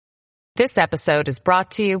This episode is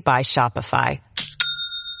brought to you by Shopify.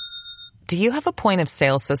 Do you have a point of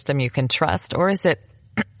sale system you can trust, or is it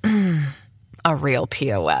a real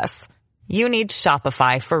POS? You need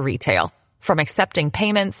Shopify for retail. From accepting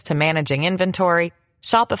payments to managing inventory,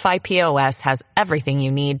 Shopify POS has everything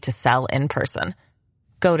you need to sell in person.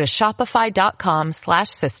 Go to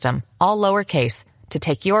shopify.com/system, all lowercase, to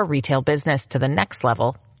take your retail business to the next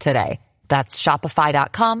level today. That's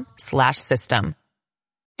shopify.com/system.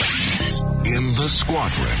 In the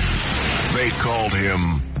squadron, they called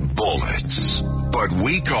him Bullets, but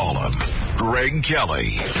we call him Greg Kelly.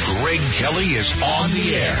 Greg Kelly is on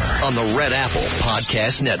the air on the Red Apple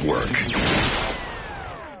Podcast Network.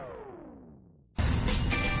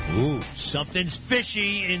 Ooh, something's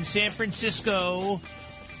fishy in San Francisco.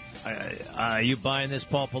 Are you buying this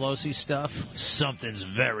Paul Pelosi stuff? Something's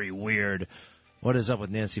very weird. What is up with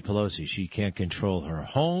Nancy Pelosi? She can't control her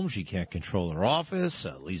home. She can't control her office.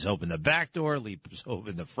 Leaves open the back door. Leaves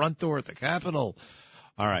open the front door at the Capitol.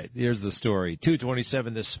 All right, here's the story.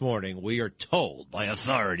 2:27 this morning, we are told by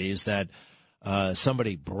authorities that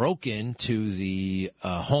somebody broke into the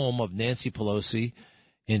home of Nancy Pelosi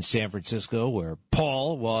in San Francisco, where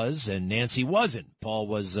Paul was and Nancy wasn't. Paul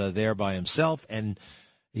was there by himself, and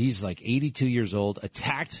he's like 82 years old,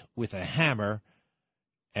 attacked with a hammer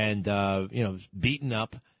and, beaten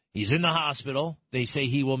up. He's in the hospital. They say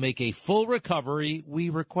he will make a full recovery. We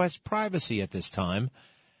request privacy at this time.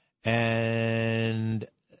 And,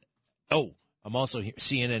 I'm also here.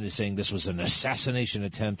 CNN is saying this was an assassination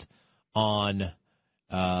attempt on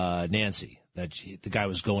Nancy. The guy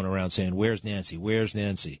was going around saying, "Where's Nancy? Where's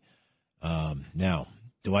Nancy?" Now,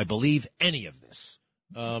 do I believe any of this?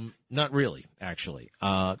 Not really, actually.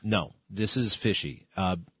 No, this is fishy.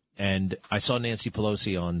 And I saw Nancy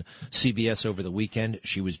Pelosi on CBS over the weekend.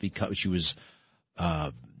 She was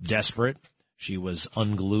desperate. She was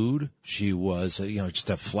unglued. She was,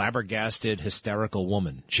 just a flabbergasted, hysterical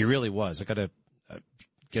woman. She really was. I got to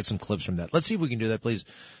get some clips from that. Let's see if we can do that, please.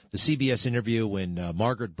 The CBS interview when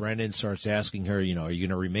Margaret Brennan starts asking her, are you going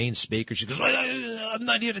to remain speaker? She goes, I'm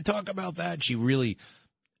not here to talk about that. She really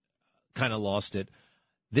kind of lost it.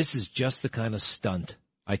 This is just the kind of stunt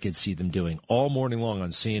I could see them doing all morning long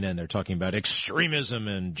on CNN. They're talking about extremism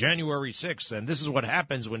and January 6th, and this is what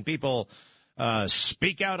happens when people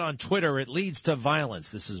speak out on Twitter. It leads to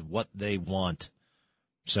violence. This is what they want.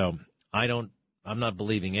 So I'm not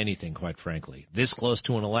believing anything, quite frankly. This close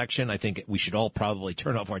to an election, I think we should all probably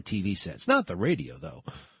turn off our TV sets. Not the radio, though.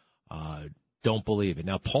 Don't believe it.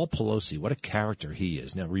 Now, Paul Pelosi, what a character he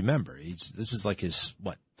is. Now, remember, this is like his,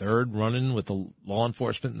 third run-in with the law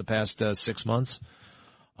enforcement in the past 6 months.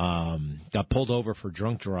 Got pulled over for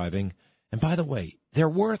drunk driving. And by the way, they're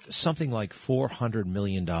worth something like $400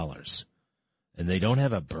 million. And they don't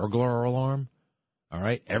have a burglar alarm. All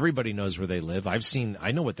right. Everybody knows where they live. I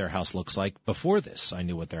know what their house looks like. Before this, I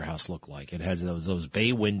knew what their house looked like. It has those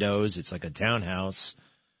bay windows. It's like a townhouse.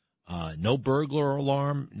 No burglar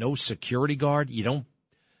alarm, no security guard.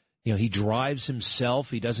 He drives himself.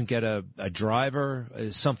 He doesn't get a driver.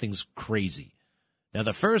 Something's crazy. Now,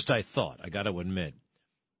 the first I got to admit,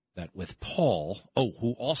 that with Paul,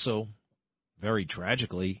 who also very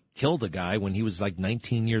tragically killed a guy when he was like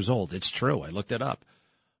 19 years old. It's true. I looked it up.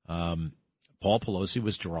 Paul Pelosi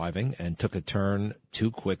was driving and took a turn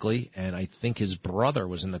too quickly, and I think his brother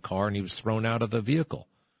was in the car, and he was thrown out of the vehicle.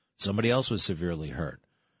 Somebody else was severely hurt.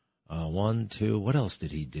 What else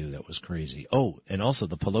did he do that was crazy? And also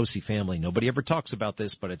the Pelosi family. Nobody ever talks about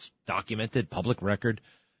this, but it's documented, public record.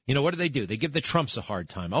 What do? They give the Trumps a hard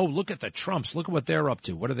time. Oh, look at the Trumps. Look at what they're up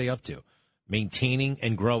to. What are they up to? Maintaining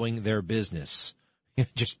and growing their business.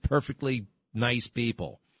 Just perfectly nice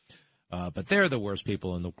people. But they're the worst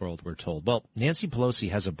people in the world, we're told. Well, Nancy Pelosi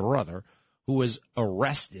has a brother who was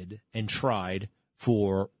arrested and tried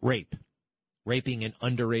for raping an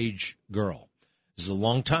underage girl. This is a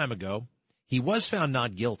long time ago. He was found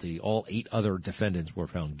not guilty. All 8 other defendants were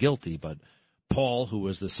found guilty, but Paul, who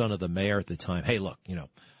was the son of the mayor at the time, hey, look,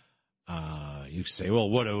 you say, well,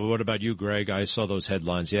 what about you, Greg? I saw those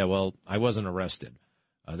headlines. Yeah, well, I wasn't arrested.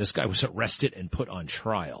 This guy was arrested and put on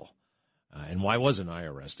trial. And why wasn't I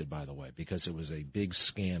arrested, by the way? Because it was a big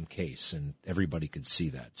scam case, and everybody could see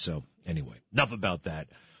that. So, anyway, enough about that.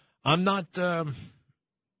 I'm not, they're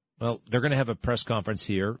going to have a press conference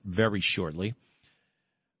here very shortly.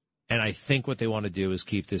 And I think what they want to do is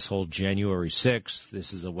keep this whole January 6th.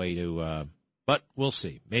 This is a way to, but we'll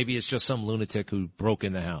see. Maybe it's just some lunatic who broke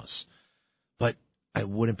in the house. But I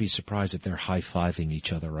wouldn't be surprised if they're high-fiving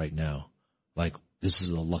each other right now. Like, this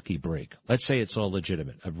is a lucky break. Let's say it's all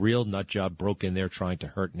legitimate. A real nut job broke in there trying to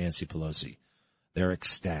hurt Nancy Pelosi. They're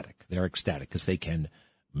ecstatic. They're ecstatic because they can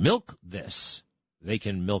milk this. They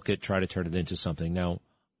can milk it, try to turn it into something. Now,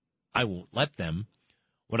 I won't let them.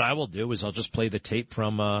 What I will do is I'll just play the tape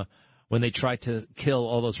from when they tried to kill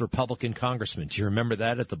all those Republican congressmen. Do you remember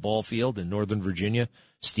that at the ball field in Northern Virginia?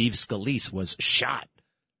 Steve Scalise was shot.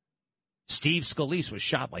 Steve Scalise was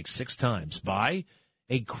shot like 6 times by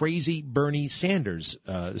a crazy Bernie Sanders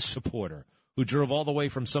supporter who drove all the way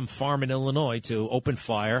from some farm in Illinois to open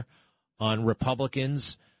fire on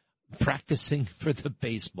Republicans practicing for the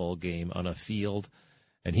baseball game on a field.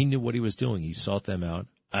 And he knew what he was doing. He sought them out.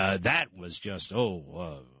 That was just,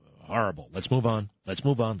 horrible. Let's move on. Let's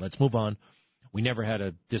move on. Let's move on. We never had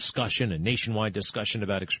a discussion, a nationwide discussion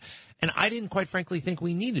about and I didn't quite frankly think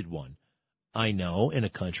we needed one. I know in a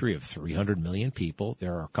country of 300 million people,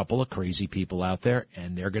 there are a couple of crazy people out there,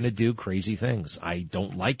 and they're going to do crazy things. I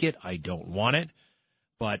don't like it. I don't want it.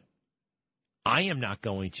 But I am not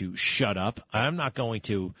going to shut up. I'm not going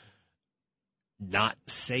to not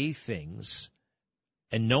say things,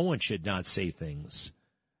 and no one should not say things.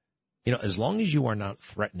 You know, as long as you are not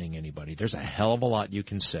threatening anybody, there's a hell of a lot you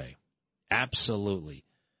can say. Absolutely.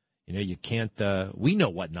 You know, you can't, we know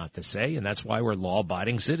what not to say, and that's why we're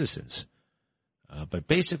law-abiding citizens. But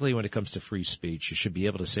basically, when it comes to free speech, you should be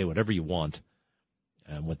able to say whatever you want.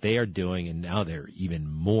 And what they are doing, and now they're even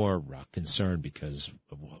more concerned because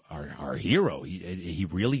our hero, he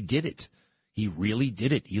really did it. He really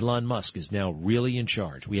did it. Elon Musk is now really in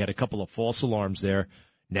charge. We had a couple of false alarms there.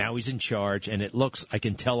 Now he's in charge, and it looks, I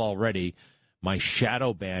can tell already, my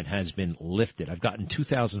shadow ban has been lifted. I've gotten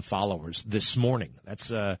 2,000 followers this morning.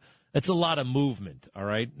 That's a lot of movement, all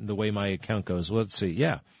right, the way my account goes. Well, let's see.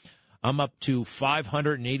 Yeah. I'm up to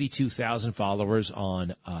 582,000 followers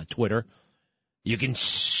on Twitter. You can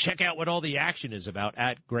check out what all the action is about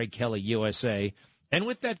at Greg Kelly USA. And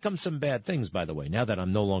with that comes some bad things, by the way. Now that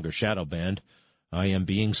I'm no longer shadow banned, I am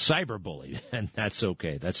being cyberbullied, and that's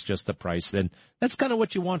okay. That's just the price. Then that's kind of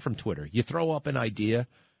what you want from Twitter. You throw up an idea,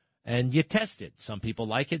 and you test it. Some people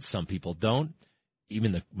like it. Some people don't.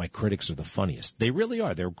 Even my critics are the funniest. They really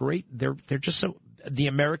are. They're great. They're just so – the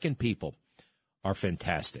American people are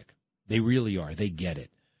fantastic. They really are. They get it.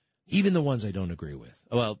 Even the ones I don't agree with.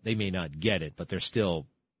 Well, they may not get it, but they're still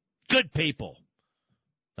good people.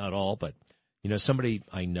 Not all, but, you know, somebody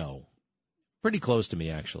I know, pretty close to me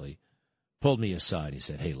actually, pulled me aside. He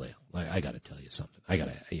said, "Hey, Lale, I got to tell you something.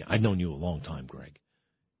 I've known you a long time, Greg.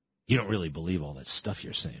 You don't really believe all that stuff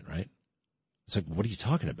you're saying, right?" It's like, "What are you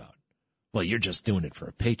talking about?" "Well, you're just doing it for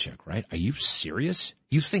a paycheck, right? Are you serious?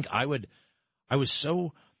 You think I would?" I was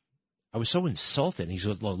so insulted. And he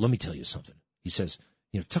said, "Well, let me tell you something." He says,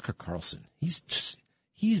 "You know, Tucker Carlson, he's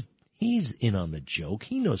in on the joke.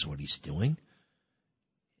 He knows what he's doing."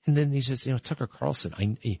 And then he says, "You know, Tucker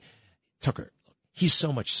Carlson, Tucker, he's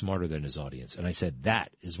so much smarter than his audience." And I said,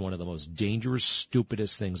 that is one of the most dangerous,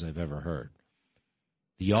 stupidest things I've ever heard.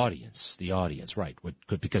 The audience, right.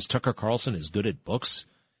 Because Tucker Carlson is good at books,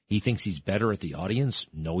 he thinks he's better at the audience?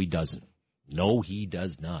 No, he doesn't. No, he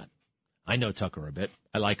does not. I know Tucker a bit.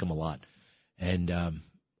 I like him a lot. And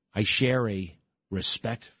I share a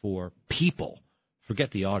respect for people.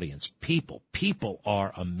 Forget the audience. People. People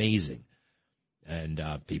are amazing. And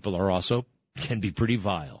people are also can be pretty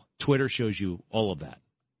vile. Twitter shows you all of that.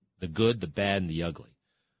 The good, the bad, and the ugly.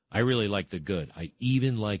 I really like the good. I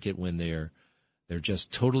even like it when they're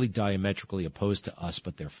just totally diametrically opposed to us,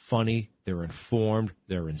 but they're funny, they're informed,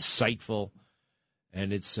 they're insightful,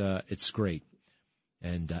 and it's great.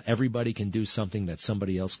 And everybody can do something that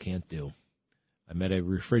somebody else can't do. I met a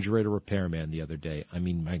refrigerator repairman the other day. I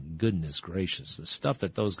mean, my goodness gracious, the stuff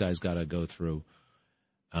that those guys got to go through,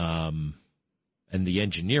 and the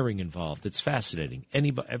engineering involved, it's fascinating.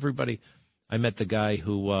 Everybody, I met the guy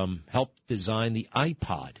who helped design the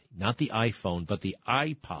iPod, not the iPhone, but the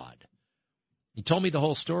iPod. He told me the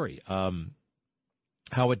whole story,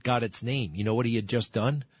 how it got its name. You know what he had just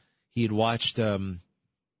done? He had watched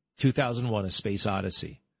 2001: A Space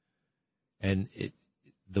Odyssey, and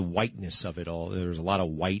the whiteness of it all. There was a lot of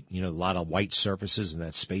white, a lot of white surfaces in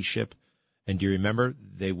that spaceship. And do you remember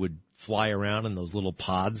they would fly around in those little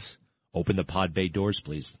pods? Open the pod bay doors,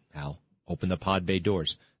 please, Hal. Open the pod bay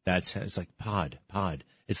doors. It's like pod.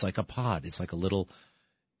 It's like a pod. It's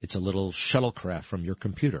a little shuttlecraft from your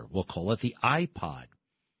computer. We'll call it the iPod.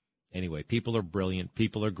 Anyway, people are brilliant.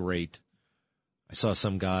 People are great. I saw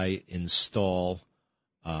some guy install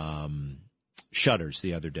shutters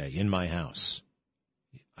the other day in my house.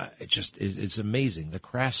 It's amazing. The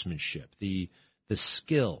craftsmanship, the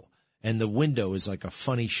skill, and the window is like a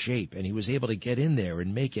funny shape, and he was able to get in there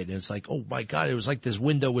and make it. And it's like, oh my God, it was like this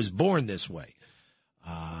window was born this way.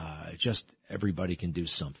 Just everybody can do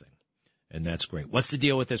something. And that's great. What's the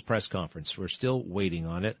deal with this press conference? We're still waiting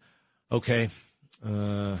on it. Okay.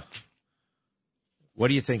 What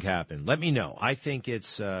do you think happened? Let me know. I think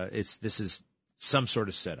this is some sort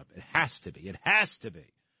of setup. It has to be. It has to be.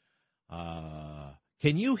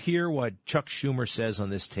 Can you hear what Chuck Schumer says on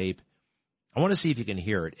this tape? I want to see if you can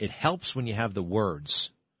hear it. It helps when you have the words.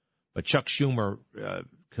 But Chuck Schumer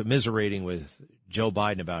commiserating with Joe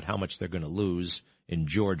Biden about how much they're going to lose in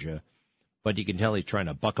Georgia. But you can tell he's trying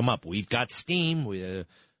to buck them up. We've got steam. We're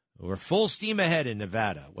full steam ahead in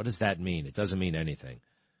Nevada. What does that mean? It doesn't mean anything.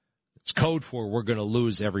 It's code for we're going to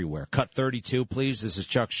lose everywhere. Cut 32, please. This is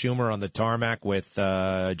Chuck Schumer on the tarmac with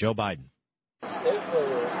Joe Biden.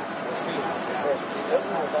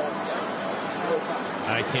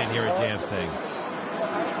 I can't hear a damn thing.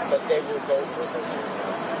 But they will vote for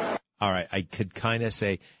Herschel. All right, I could kind of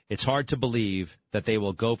say it's hard to believe that they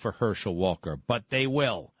will go for Herschel Walker, but they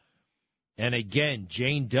will. And again,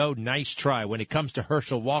 Jane Doe, nice try. When it comes to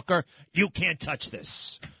Herschel Walker, you can't touch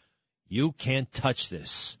this. You can't touch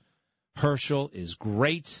this. Herschel is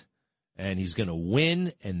great, and he's going to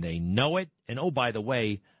win, and they know it. And, oh, by the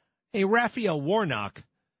way, hey, Raphael Warnock,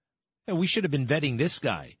 we should have been vetting this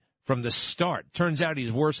guy from the start. Turns out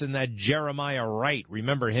he's worse than that Jeremiah Wright.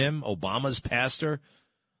 Remember him, Obama's pastor?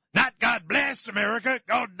 Not God bless America,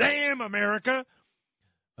 God damn America.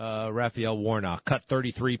 Raphael Warnock, cut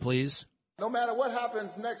 33, please. No matter what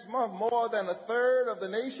happens next month, more than a third of the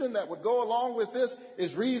nation that would go along with this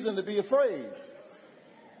is reason to be afraid.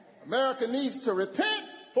 America needs to repent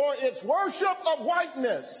for its worship of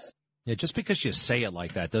whiteness. Yeah, just because you say it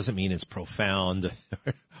like that doesn't mean it's profound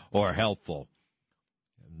or helpful.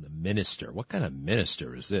 The minister, what kind of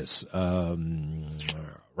minister is this?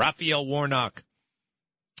 Raphael Warnock.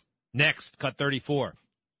 Next, cut 34.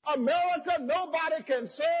 America, nobody can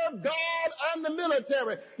serve God and the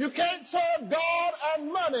military. You can't serve God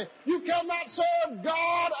and money. You cannot serve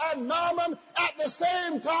God and mammon at the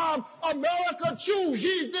same time. America, choose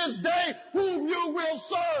ye this day whom you will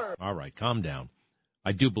serve. All right, calm down.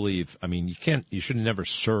 I do believe, you should never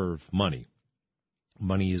serve money.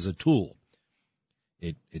 Money is a tool.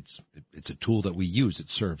 It's a tool that we use. It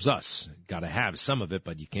serves us. Got to have some of it,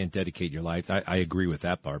 but you can't dedicate your life. I agree with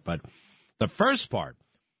that part. But the first part,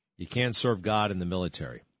 you can't serve God in the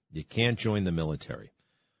military. You can't join the military.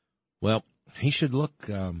 Well, he should look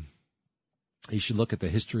at the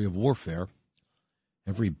history of warfare.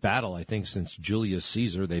 Every battle, I think, since Julius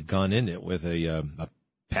Caesar, they've gone in it with a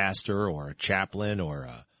pastor or a chaplain or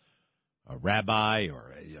a rabbi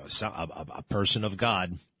or a person of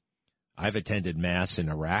God. I've attended mass in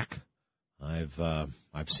Iraq. I've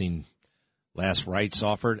seen last rites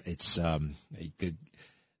offered.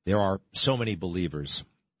 There are so many believers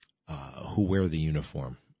who wear the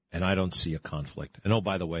uniform, and I don't see a conflict. And, oh,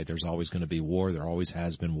 by the way, there's always going to be war. There always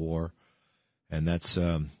has been war, and that's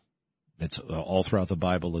all throughout the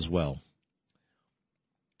Bible as well.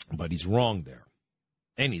 But he's wrong there,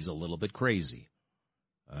 and he's a little bit crazy.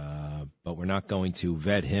 But we're not going to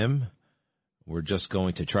vet him. We're just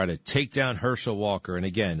going to try to take down Herschel Walker. And,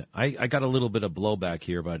 again, I got a little bit of blowback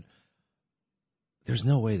here, but there's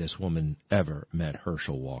no way this woman ever met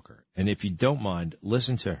Herschel Walker. And if you don't mind,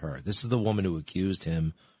 listen to her. This is the woman who accused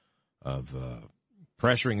him of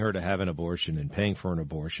pressuring her to have an abortion and paying for an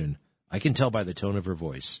abortion. I can tell by the tone of her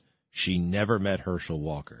voice she never met Herschel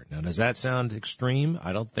Walker. Now, does that sound extreme?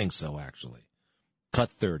 I don't think so, actually.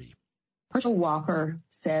 Cut 30. Herschel Walker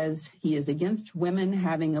says he is against women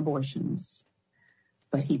having abortions,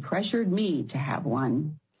 but he pressured me to have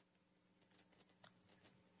one.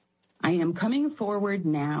 I am coming forward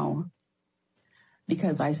now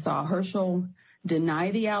because I saw Herschel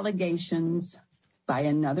deny the allegations by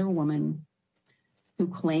another woman who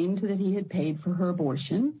claimed that he had paid for her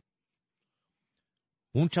abortion.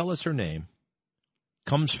 Won't tell us her name.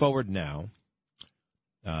 Comes forward now,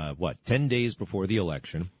 10 days before the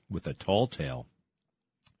election with a tall tale.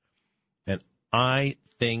 And I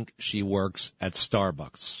think she works at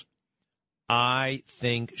Starbucks. I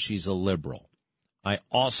think she's a liberal. I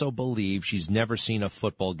also believe she's never seen a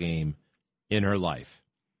football game in her life.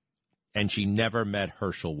 And she never met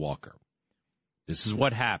Herschel Walker. This is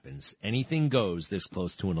what happens. Anything goes this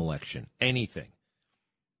close to an election. Anything.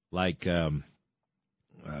 Like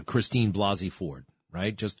Christine Blasey Ford,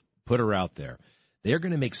 right? Just put her out there. They're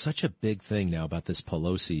going to make such a big thing now about this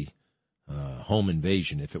Pelosi home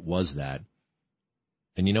invasion, if it was that.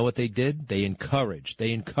 And you know what they did? They encouraged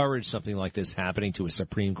something like this happening to a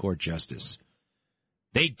Supreme Court justice.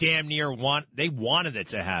 They damn near wanted it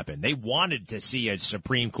to happen. They wanted to see a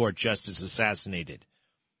Supreme Court justice assassinated.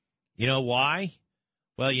 You know why?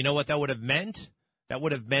 Well, you know what that would have meant? That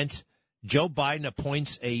would have meant Joe Biden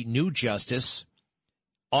appoints a new justice,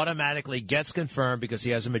 automatically gets confirmed because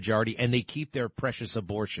he has a majority, and they keep their precious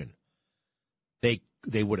abortion.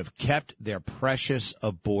 They would have kept their precious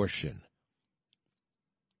abortion.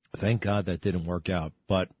 Thank God that didn't work out,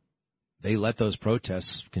 but they let those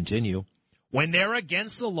protests continue. When they're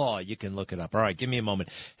against the law, you can look it up. All right, give me a moment.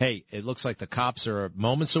 Hey, it looks like the cops are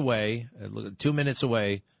moments away, 2 minutes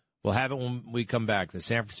away. We'll have it when we come back. The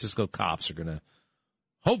San Francisco cops are going to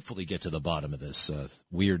hopefully get to the bottom of this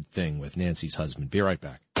weird thing with Nancy's husband. Be right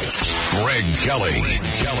back. Greg Kelly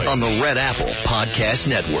On the Red Apple Podcast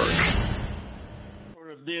Network.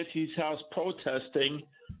 Nancy's house protesting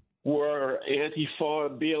were Antifa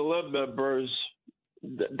and BLM members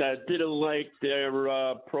that didn't like their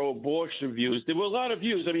pro-abortion views. There were a lot of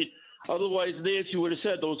views. I mean, otherwise Nancy would have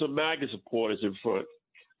said those are MAGA supporters in front.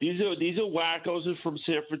 These are wackos from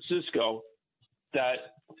San Francisco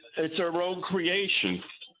that it's our own creation.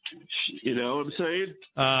 You know what I'm saying?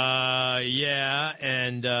 Yeah,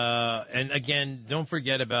 and again, don't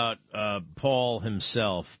forget about Paul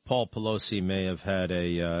himself. Paul Pelosi may have had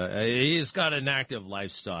he's got an active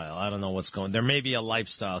lifestyle. I don't know what's going. There may be a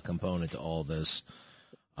lifestyle component to all this.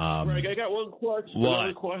 Greg, I got one question. What?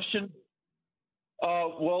 Another question.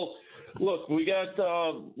 Well, look, we got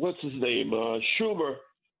what's his name, Schumer,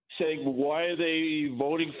 saying why are they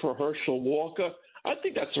voting for Herschel Walker? I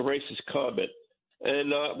think that's a racist comment.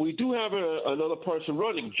 And we do have another person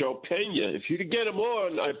running, Joe Pena. If you could get him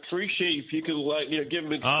on, I'd appreciate if you could give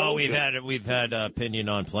him exposure. Oh, we've had Pinion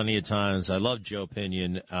on plenty of times. I love Joe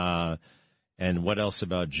Pinion. And what else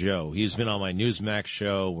about Joe? He's been on my Newsmax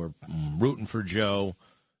show. We're rooting for Joe.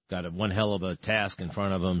 Got one hell of a task in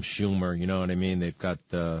front of him. Schumer, you know what I mean? They've got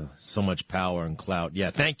so much power and clout.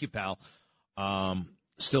 Yeah, thank you, pal.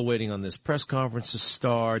 Still waiting on this press conference to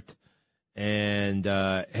start. And,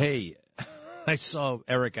 hey, I saw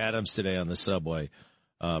Eric Adams today on the subway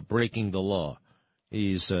breaking the law.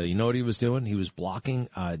 He's, you know what he was doing? He was blocking.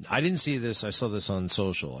 I didn't see this. I saw this on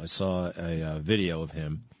social. I saw a video of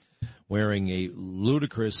him wearing a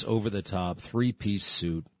ludicrous, over-the-top three-piece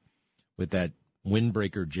suit with that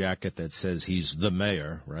windbreaker jacket that says he's the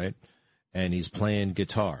mayor, right? And he's playing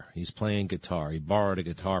guitar. He borrowed a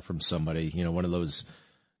guitar from somebody, one of those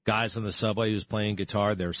guys on the subway who's playing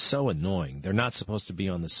guitar. They're so annoying. They're not supposed to be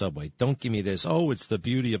on the subway. Don't give me this, it's the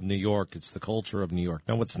beauty of New York. It's the culture of New York.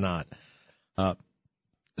 No, it's not.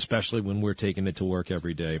 Especially when we're taking it to work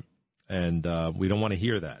every day. And we don't want to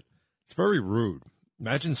hear that. It's very rude.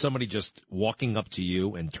 Imagine somebody just walking up to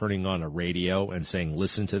you and turning on a radio and saying,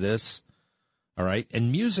 listen to this. All right?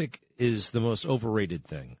 And music is the most overrated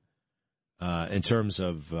thing in terms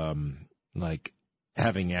of,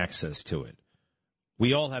 having access to it.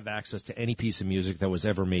 We all have access to any piece of music that was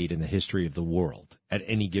ever made in the history of the world at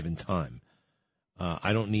any given time.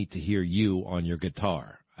 I don't need to hear you on your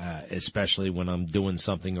guitar, especially when I'm doing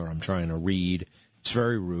something or I'm trying to read. It's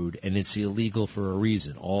very rude, and it's illegal for a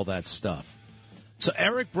reason, all that stuff. So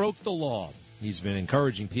Eric broke the law. He's been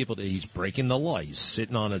encouraging people he's breaking the law. He's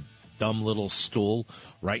sitting on a dumb little stool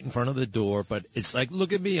right in front of the door, but it's like,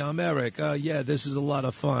 look at me, I'm Eric. Yeah, this is a lot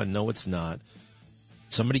of fun. No, it's not.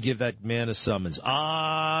 Somebody give that man a summons.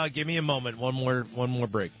 Give me a moment. One more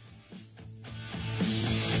break.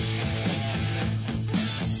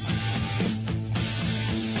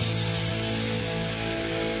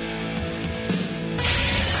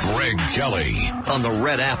 Greg Kelly on the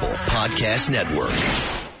Red Apple Podcast Network.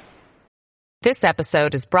 This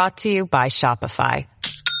episode is brought to you by Shopify.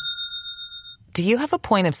 Do you have a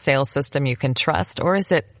point of sale system you can trust, or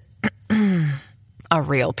is it a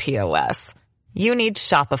real POS? You need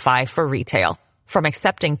Shopify for retail. From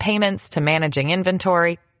accepting payments to managing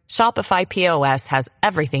inventory, Shopify POS has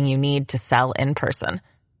everything you need to sell in person.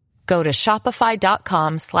 Go to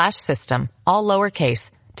shopify.com/system, all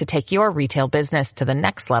lowercase, to take your retail business to the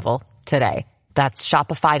next level today. That's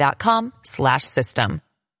shopify.com/system.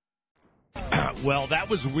 Well, that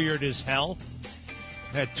was weird as hell.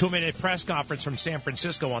 A 2-minute press conference from San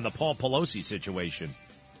Francisco on the Paul Pelosi situation.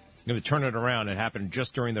 I'm going to turn it around. It happened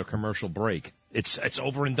just during the commercial break. It's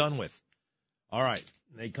over and done with. All right.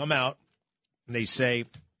 They come out and they say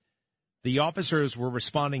the officers were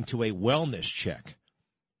responding to a wellness check.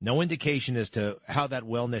 No indication as to how that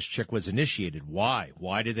wellness check was initiated. Why?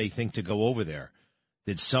 Why did they think to go over there?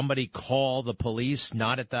 Did somebody call the police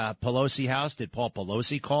not at the Pelosi house? Did Paul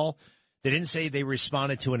Pelosi call? They didn't say they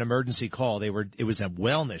responded to an emergency call. It was a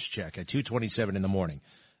wellness check at 2:27 in the morning.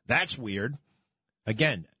 That's weird.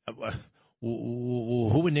 Again,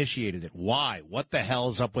 who initiated it? Why? What the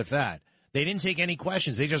hell's up with that? They didn't take any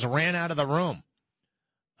questions. They just ran out of the room.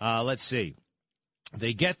 Let's see.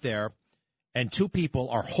 They get there, and two people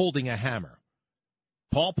are holding a hammer.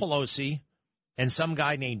 Paul Pelosi and some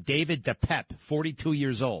guy named David DePep, 42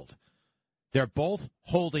 years old. They're both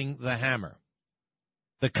holding the hammer.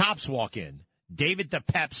 The cops walk in. David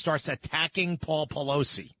DePep starts attacking Paul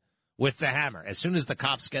Pelosi with the hammer as soon as the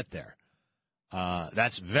cops get there.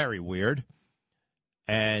 That's very weird.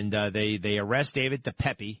 And they arrest David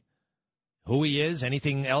DePep. Who he is,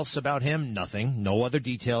 anything else about him, nothing. No other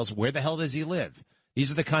details. Where the hell does he live?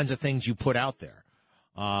 These are the kinds of things you put out there.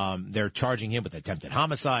 They're charging him with attempted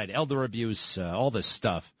homicide, elder abuse, all this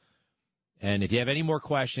stuff. And if you have any more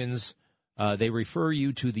questions, they refer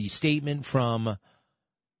you to the statement from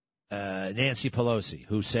Nancy Pelosi,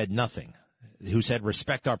 who said nothing, who said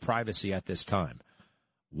respect our privacy at this time.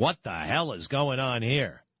 What the hell is going on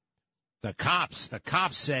here? The cops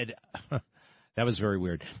said, that was very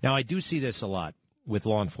weird. Now, I do see this a lot with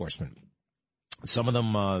law enforcement. Some of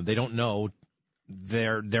them, they don't know.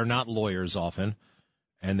 They're not lawyers often,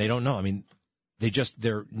 and they don't know. I mean,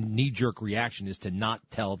 their knee-jerk reaction is to not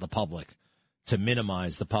tell the public, to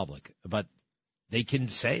minimize the public. But they can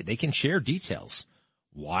share details.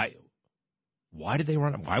 Why did they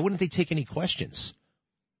run? Why wouldn't they take any questions?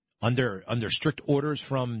 Under strict orders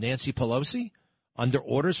from Nancy Pelosi? Under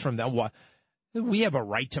orders from them? Why? We have a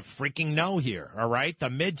right to freaking know here, all right? The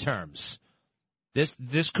midterms.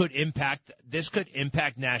 This could impact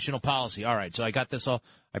national policy. All right, so I got this all.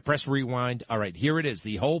 I press rewind. All right, here it is.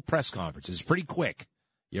 The whole press conference is pretty quick.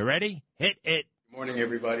 You ready? Hit it. Good morning,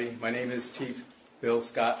 everybody. My name is Chief Bill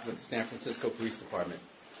Scott with the San Francisco Police Department.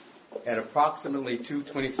 At approximately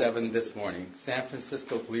 2:27 this morning, San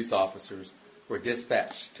Francisco police officers were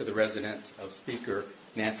dispatched to the residence of Speaker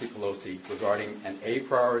Nancy Pelosi regarding an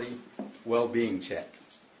A-priority well-being check.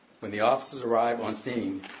 When the officers arrived on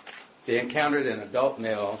scene, they encountered an adult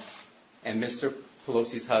male and Mr.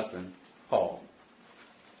 Pelosi's husband, Paul.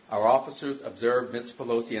 Our officers observed Mr.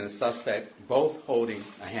 Pelosi and the suspect both holding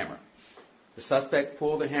a hammer. The suspect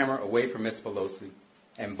pulled the hammer away from Mr. Pelosi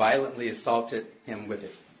and violently assaulted him with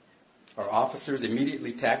it. Our officers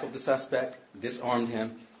immediately tackled the suspect, disarmed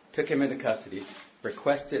him, took him into custody,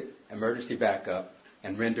 requested emergency backup,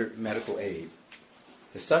 and rendered medical aid.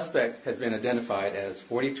 The suspect has been identified as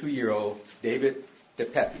 42-year-old David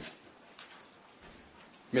DePep.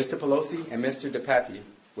 Mr. Pelosi and Mr. DePep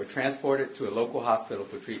were transported to a local hospital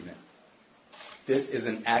for treatment. This is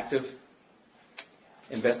an active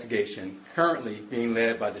investigation currently being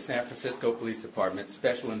led by the San Francisco Police Department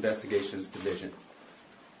Special Investigations Division.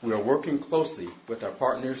 We are working closely with our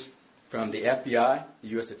partners from the FBI, the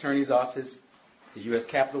U.S. Attorney's Office, the U.S.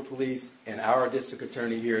 Capitol Police, and our district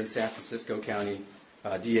attorney here in San Francisco County,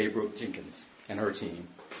 D.A. Brooke Jenkins, and her team.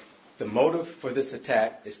 The motive for this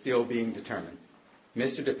attack is still being determined.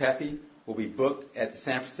 Mr. DePep will be booked at the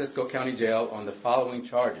San Francisco County Jail on the following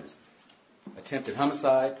charges: attempted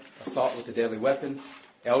homicide, assault with a deadly weapon,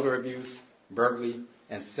 elder abuse, burglary,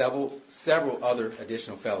 and several other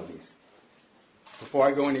additional felonies. Before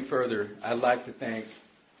I go any further, I'd like to thank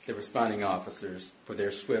the responding officers for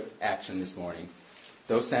their swift action this morning.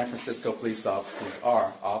 Those San Francisco police officers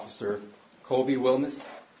are Officer Colby Wilmus,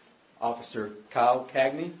 Officer Kyle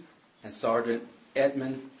Cagney, and Sergeant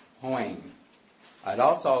Edmund Hoang. I'd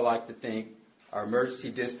also like to thank our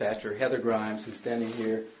emergency dispatcher, Heather Grimes, who's standing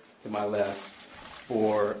here to my left,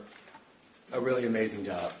 for a really amazing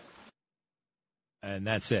job. And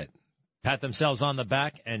that's it. Pat themselves on the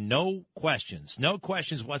back, and no questions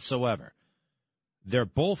whatsoever. They're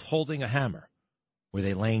both holding a hammer. Were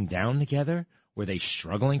they laying down together? Were they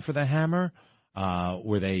struggling for the hammer?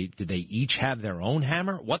 Did they each have their own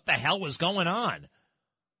hammer? What the hell was going on?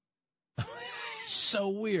 So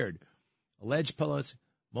weird. Alleged Pelosi,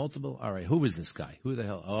 multiple. All right, who was this guy? Who the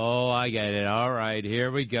hell? Oh, I get it. All right,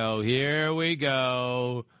 here we go.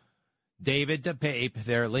 David DePape.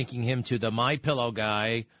 They're linking him to the My Pillow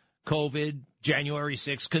guy. COVID, January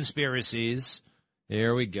 6th conspiracies.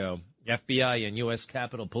 Here we go. FBI and U.S.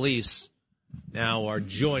 Capitol Police now are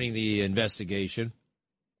joining the investigation.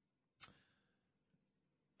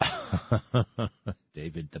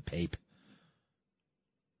 David DePape.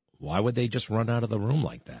 Why would they just run out of the room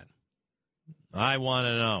like that? I want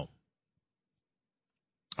to know.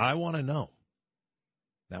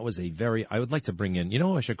 That was I would like to bring in,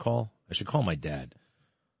 who I should call? I should call my dad.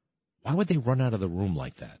 Why would they run out of the room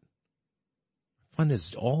like that? I find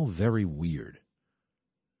this all very weird.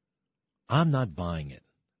 I'm not buying it.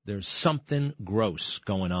 There's something gross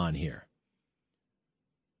going on here.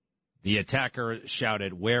 The attacker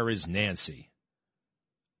shouted, "Where is Nancy?"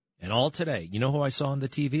 And all today, you know who I saw on the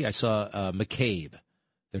TV? I saw McCabe.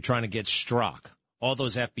 They're trying to get Strzok. All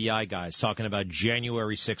those FBI guys talking about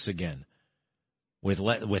January 6th again with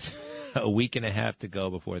a week and a half to go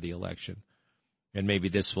before the election. And maybe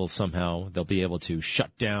this will somehow, they'll be able to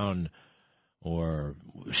shut down or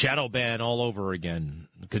shadow ban all over again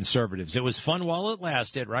conservatives. It was fun while it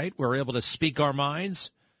lasted, right? We were able to speak our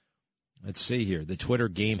minds. Let's see here. The Twitter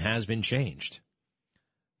game has been changed.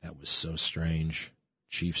 That was so strange.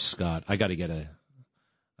 Chief Scott. I got to get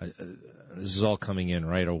this is all coming in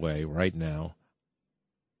right away, right now.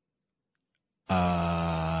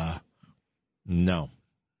 No,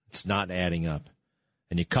 it's not adding up.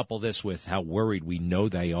 And you couple this with how worried we know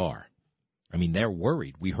they are. I mean, they're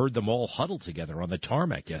worried. We heard them all huddled together on the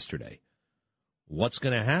tarmac yesterday. What's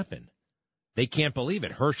going to happen? They can't believe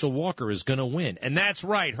it. Herschel Walker is going to win. And that's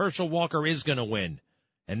right. Herschel Walker is going to win.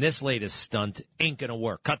 And this latest stunt ain't going to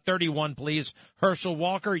work. Cut 31, please. Herschel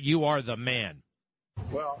Walker, you are the man.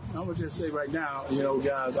 Well, I'm going to just say right now,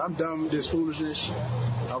 guys, I'm done with this foolishness.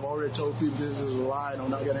 I've already told people this is a lie, and I'm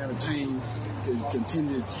not going to entertain and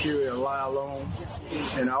continue to carry a lie alone.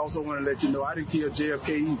 And I also want to let you know I didn't kill JFK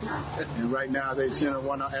either. And right now they sent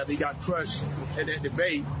one out after he got crushed at that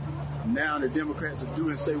debate. Now the Democrats are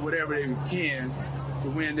doing say whatever they can to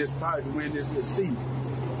win this fight, to win this seat.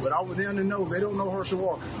 But I want them to know they don't know Herschel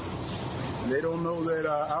Walker. They don't know that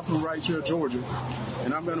I'm from right here, Georgia,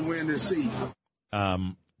 and I'm going to win this seat.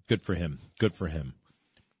 Good for him. Good for him.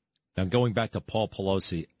 Now, going back to Paul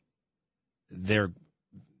Pelosi, there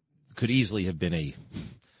could easily have been a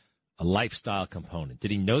lifestyle component. Did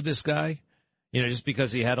he know this guy? Just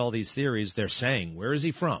because he had all these theories, they're saying, where is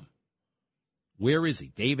he from? Where is he?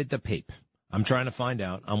 David the Pape. I'm trying to find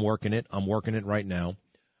out. I'm working it right now.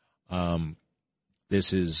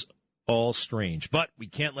 This is all strange, but we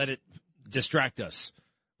can't let it distract us.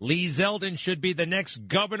 Lee Zeldin should be the next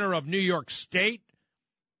governor of New York State.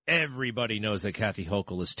 Everybody knows that Kathy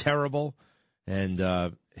Hochul is terrible. And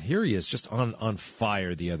here he is just on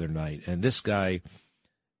fire the other night. And this guy,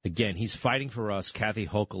 again, he's fighting for us. Kathy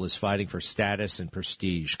Hochul is fighting for status and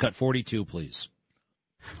prestige. Cut 42, please.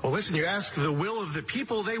 Well, listen, you ask the will of the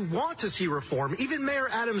people, they want to see reform. Even Mayor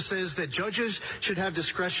Adams says that judges should have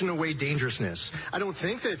discretion to weigh dangerousness. I don't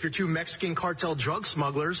think that if you're two Mexican cartel drug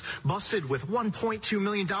smugglers busted with $1.2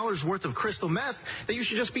 million worth of crystal meth, that you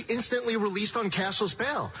should just be instantly released on cashless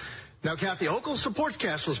bail. Now, Kathy Hochul supports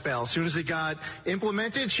cashless bail. As soon as it got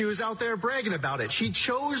implemented, she was out there bragging about it. She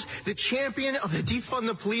chose the champion of the defund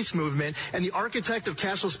the police movement and the architect of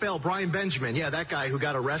cashless bail, Brian Benjamin. Yeah, that guy who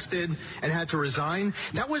got arrested and had to resign.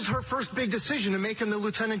 That was her first big decision to make him the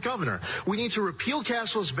lieutenant governor. We need to repeal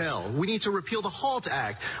cashless bail. We need to repeal the HALT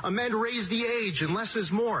Act, amend raise the age, and less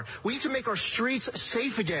is more. We need to make our streets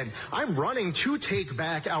safe again. I'm running to take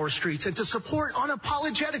back our streets and to support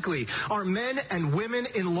unapologetically our men and women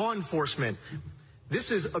in law enforcement.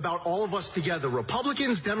 This is about all of us together,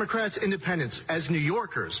 Republicans, Democrats, Independents, as New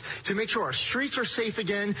Yorkers, to make sure our streets are safe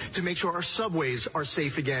again, to make sure our subways are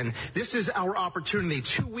safe again. This is our opportunity.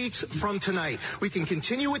 2 weeks from tonight, we can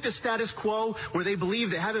continue with the status quo where they believe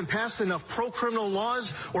they haven't passed enough pro-criminal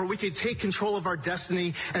laws, or we could take control of our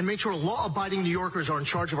destiny and make sure law-abiding New Yorkers are in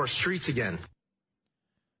charge of our streets again.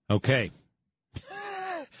 Okay.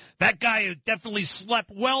 That guy who definitely slept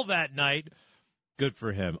well that night. Good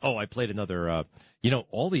for him. Oh, I played another,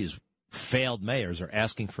 all these failed mayors are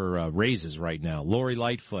asking for raises right now. Lori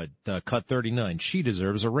Lightfoot, cut 39. She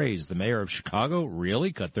deserves a raise. The mayor of Chicago,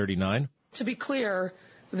 really? Cut 39? To be clear,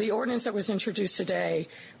 the ordinance that was introduced today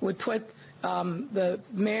would put the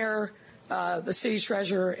mayor, the city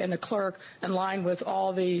treasurer, and the clerk in line with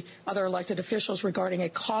all the other elected officials regarding a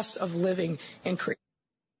cost of living increase,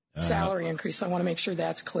 salary increase. I want to make sure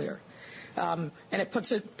that's clear. And it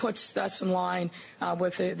puts us in line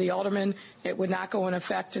with the aldermen. It would not go in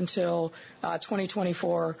effect until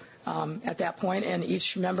 2024 at that point, and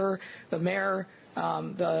each member, the mayor,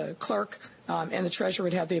 the clerk, and the treasurer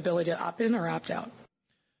would have the ability to opt in or opt out.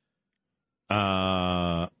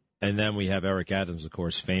 And then we have Eric Adams, of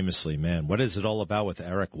course, famously, man. What is it all about with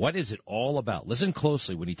Eric? What is it all about? Listen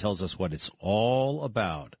closely when he tells us what it's all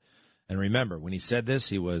about. And remember, when he said this,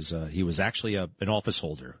 he was actually an office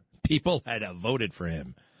holder. People had voted for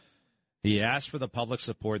him. He asked for the public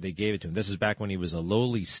support. They gave it to him. This is back when he was a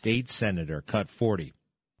lowly state senator. Cut 40.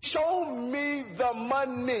 Show me the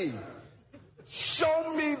money.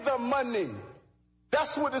 Show me the money.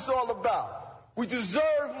 That's what it's all about. We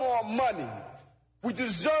deserve more money. We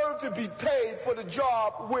deserve to be paid for the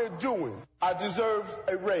job we're doing. I deserve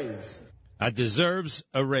a raise. I deserves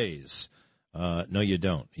a raise. No, you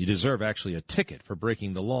don't. You deserve actually a ticket for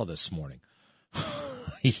breaking the law this morning.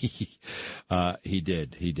 He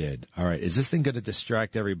did. All right. Is this thing going to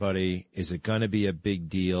distract everybody? Is it going to be a big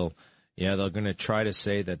deal? Yeah, they're going to try to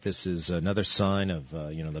say that this is another sign of,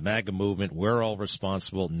 the MAGA movement. We're all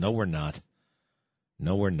responsible. No, we're not.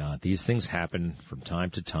 No, we're not. These things happen from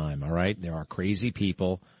time to time, all right? There are crazy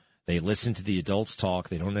people. They listen to the adults talk.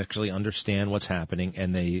 They don't actually understand what's happening,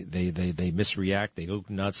 and they misreact. They go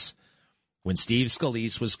nuts. When Steve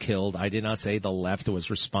Scalise was killed, I did not say the left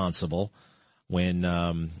was responsible.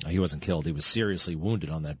 When he wasn't killed, he was seriously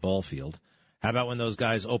wounded on that ball field. How about when those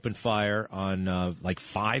guys opened fire on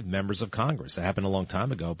 5 members of Congress? That happened a long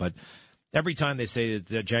time ago, but every time they say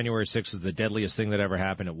that January 6th is the deadliest thing that ever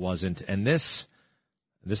happened, it wasn't. And this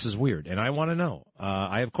is weird, and I want to know.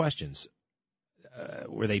 I have questions.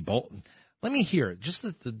 Were they both? Let me hear just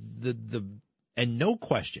the and no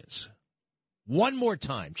questions. One more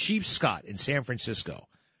time, Chief Scott in San Francisco.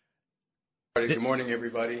 Good morning,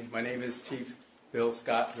 everybody. My name is Chief Bill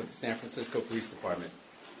Scott with the San Francisco Police Department.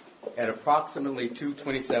 At approximately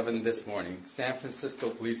 2:27 this morning, San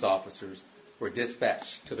Francisco police officers were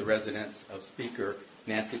dispatched to the residence of Speaker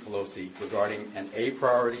Nancy Pelosi regarding an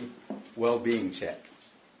A-priority well-being check.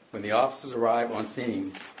 When the officers arrived on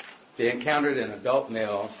scene, they encountered an adult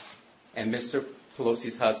male and Mr.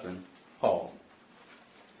 Pelosi's husband, Paul.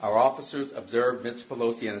 Our officers observed Mr.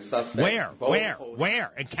 Pelosi and the suspect.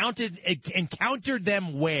 Where? Encountered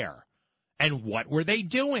them where? And what were they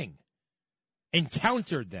doing?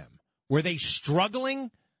 Encountered them. Were they struggling?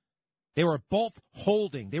 They were both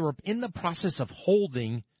holding. They were in the process of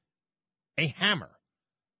holding a hammer.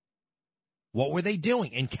 What were they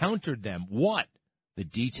doing? Encountered them. What? The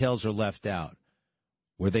details are left out.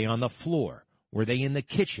 Were they on the floor? Were they in the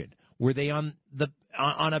kitchen? Were they on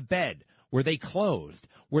a bed? Were they clothed?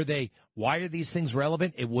 Why are these things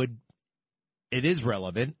relevant? It is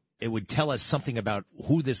relevant. It would tell us something about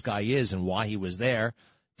who this guy is and why he was there.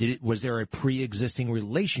 Was there a pre-existing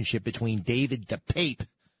relationship between David DePape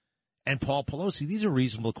and Paul Pelosi? These are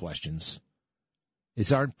reasonable questions.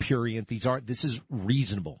 These aren't prurient. This is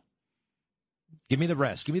reasonable. Give me the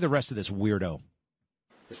rest. Give me the rest of this weirdo.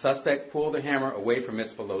 The suspect pulled the hammer away from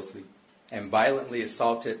Ms. Pelosi and violently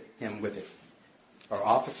assaulted him with it. Our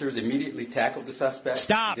officers immediately tackled the suspect.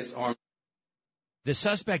 Stop. Disarmed. The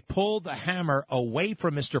suspect pulled the hammer away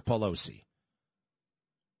from Mr. Pelosi.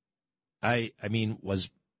 I mean, was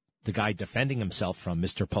the guy defending himself from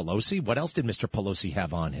Mr. Pelosi? What else did Mr. Pelosi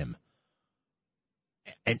have on him?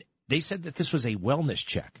 And they said that this was a wellness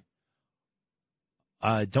check.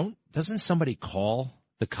 Doesn't somebody call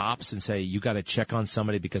the cops and say, you got to check on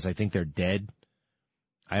somebody because I think they're dead?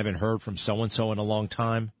 I haven't heard from so-and-so in a long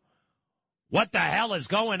time. What the hell is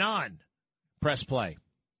going on? Press play.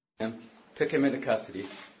 Took him into custody,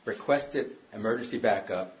 requested emergency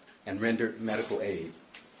backup, and rendered medical aid.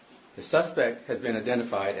 The suspect has been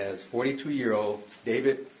identified as 42-year-old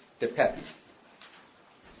David DePape.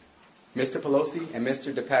 Mr. Pelosi and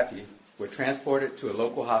Mr. DePape were transported to a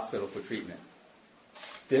local hospital for treatment.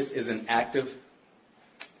 This is an active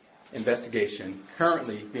investigation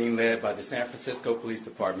currently being led by the San Francisco Police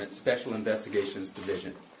Department Special Investigations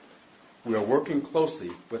Division. We are working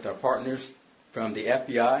closely with our partners from the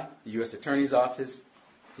FBI, the U.S. Attorney's Office,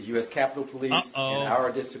 the U.S. Capitol Police, and our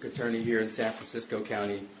district attorney here in San Francisco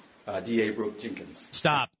County, D.A. Brooke Jenkins.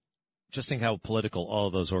 Stop. Just think how political all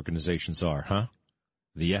of those organizations are, huh?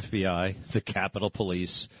 The FBI, the Capitol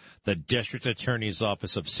Police, the District Attorney's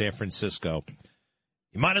Office of San Francisco.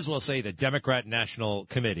 You might as well say the Democrat National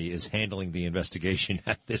Committee is handling the investigation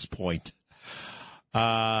at this point.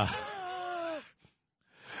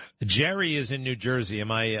 Jerry is in New Jersey.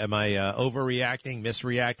 Am I overreacting,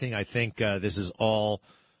 misreacting? I think this is all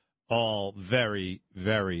very,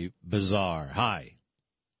 very bizarre. Hi.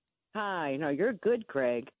 Hi. No, you're good,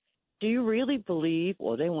 Greg. Do you really believe,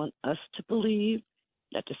 or they want us to believe,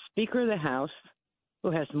 that the Speaker of the House,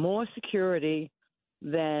 who has more security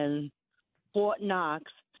than Fort Knox,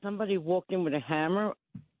 somebody walked in with a hammer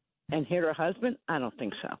and hit her husband? I don't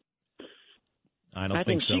think so. I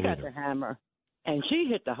think so she got either. the hammer, and she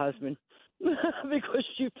hit the husband because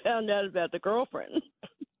she found out about the girlfriend.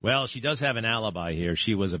 Well, she does have an alibi here.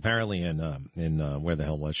 She was apparently in where the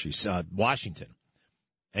hell was she? Washington.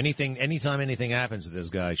 Anytime anything happens to this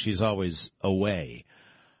guy, she's always away.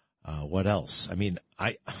 What else? I mean,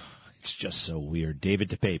 it's just so weird. David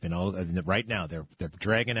DePape and all. Right now, they're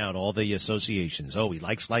dragging out all the associations. Oh, he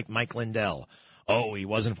likes Mike Lindell. Oh, he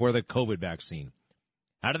wasn't for the COVID vaccine.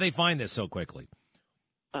 How do they find this so quickly?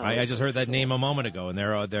 I just heard that name a moment ago, and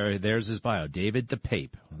there's his bio. David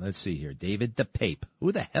DePape. Let's see here. David DePape.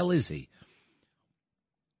 Who the hell is he?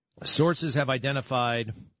 Sources have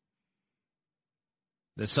identified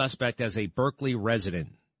the suspect as a Berkeley resident,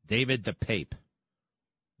 David DePape.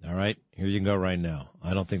 All right, here you can go right now.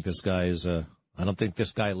 I don't think this guy is I don't think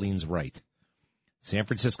this guy leans right. San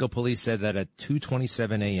Francisco police said that at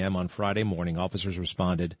 2:27 a.m. on Friday morning, officers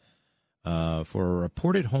responded for a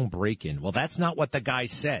reported home break-in. Well, that's not what the guy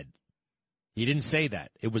said. He didn't say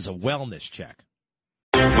that. It was a wellness check.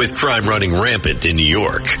 With crime running rampant in New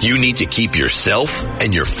York, you need to keep yourself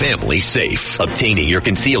and your family safe. Obtaining your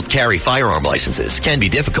concealed carry firearm licenses can be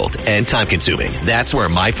difficult and time-consuming. That's where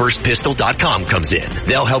MyFirstPistol.com comes in.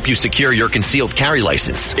 They'll help you secure your concealed carry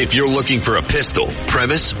license. If you're looking for a pistol,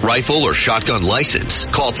 premise, rifle, or shotgun license,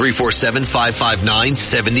 call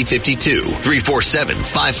 347-559-7052.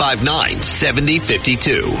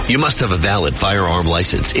 347-559-7052. You must have a valid firearm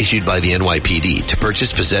license issued by the NYPD to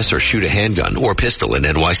purchase, possess, or shoot a handgun or pistol in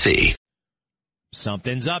NYC.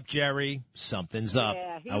 Something's up, Jerry. Something's up.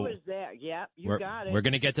 Yeah, he was there. Yeah, you got it. We're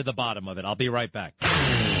going to get to the bottom of it. I'll be right back.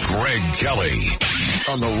 Greg Kelly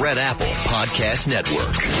on the Red Apple Podcast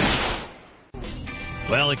Network.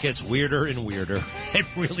 Well, it gets weirder and weirder. It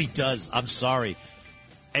really does. I'm sorry.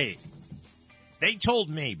 Hey, they told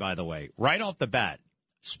me, by the way, right off the bat,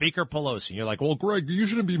 Speaker Pelosi, you're like, well, Greg, you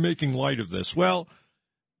shouldn't be making light of this. Well,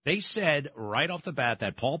 they said right off the bat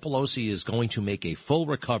that Paul Pelosi is going to make a full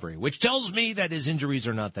recovery, which tells me that his injuries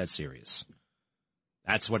are not that serious.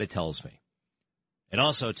 That's what it tells me. It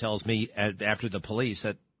also tells me, after the police,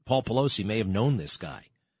 that Paul Pelosi may have known this guy,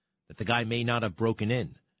 that the guy may not have broken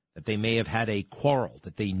in, that they may have had a quarrel,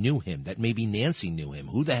 that they knew him, that maybe Nancy knew him.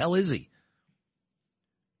 Who the hell is he?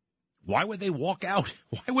 Why would they walk out?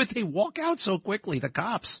 Why would they walk out so quickly, the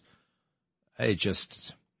cops?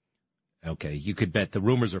 Okay, you could bet the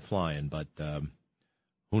rumors are flying, but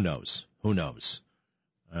who knows? Who knows?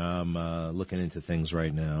 I'm looking into things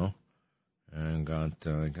right now. And got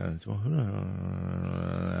all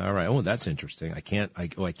right. Oh, that's interesting. I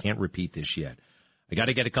can't repeat this yet. I got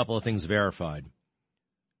to get a couple of things verified.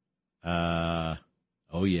 Oh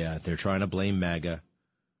yeah, they're trying to blame MAGA.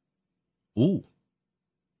 Ooh.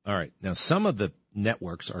 All right. Now some of the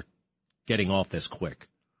networks are getting off this quick.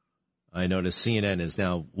 I noticed CNN is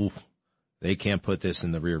now, they can't put this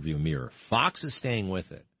in the rearview mirror. Fox is staying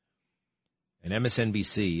with it. And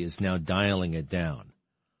MSNBC is now dialing it down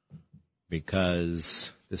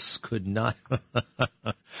because this could not.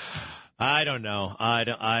 I don't know. I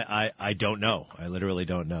don't know. I literally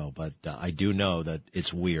don't know. But I do know that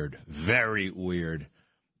it's weird. Very weird.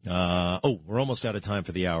 We're almost out of time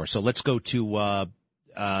for the hour. So let's go to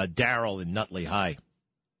Daryl in Nutley. Hi.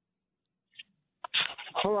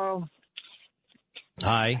 Hello.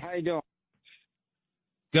 Hi. How you doing?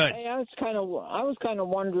 Good. Hey, I was kind of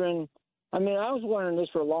wondering. I mean, I was wondering this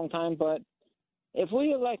for a long time, but if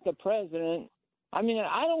we elect a president, I mean,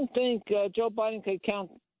 I don't think Joe Biden could count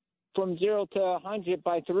from 0 to 100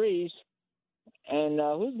 by threes. And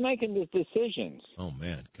who's making the decisions? Oh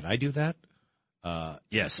man, can I do that?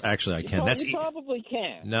 Yes, actually, I can. You probably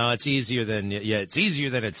can. No, it's easier than it's easier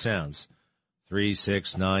than it sounds. 3,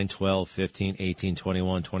 6, 9, 12, 15, 18,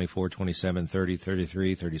 21, 24, 27, 30,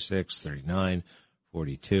 33, 36, 39,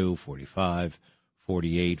 42, 45,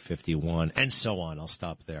 48, 51, and so on. I'll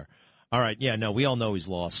stop there. All right. Yeah, no, we all know he's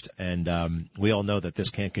lost, and we all know that this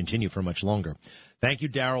can't continue for much longer. Thank you,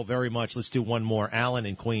 Daryl, very much. Let's do one more. Alan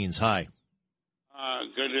in Queens. Hi.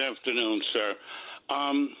 Good afternoon, sir.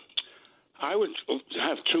 I would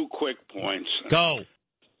have 2 quick points. Go.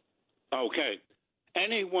 Okay.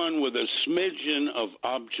 Anyone with a smidgen of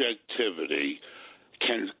objectivity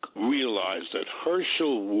can realize that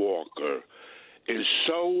Herschel Walker is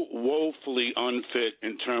so woefully unfit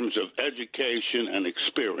in terms of education and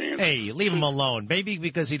experience. Hey, leave him alone. Maybe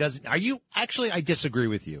because he doesn't. Actually, I disagree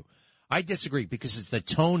with you. I disagree because it's the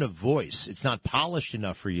tone of voice. It's not polished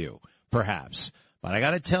enough for you, perhaps. But I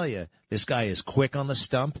got to tell you, this guy is quick on the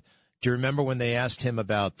stump. Do you remember when they asked him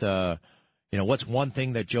about, what's one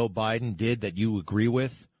thing that Joe Biden did that you agree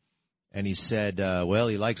with? And he said, well,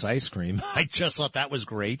 he likes ice cream. I just thought that was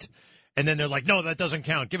great. And then they're like, no, that doesn't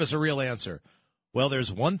count. Give us a real answer. Well,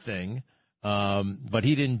 there's one thing, but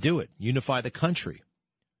he didn't do it. Unify the country.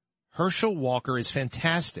 Herschel Walker is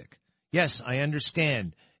fantastic. Yes, I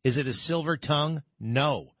understand. Is it a silver tongue?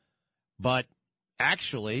 No. But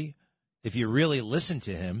actually, if you really listen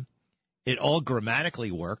to him, it all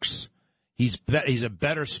grammatically works. He's a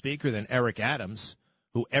better speaker than Eric Adams,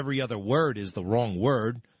 who every other word is the wrong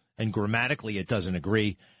word, and grammatically it doesn't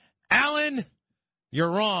agree. Alan, you're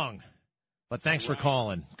wrong. But thanks for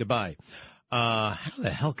calling. Goodbye. How the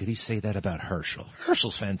hell could he say that about Herschel?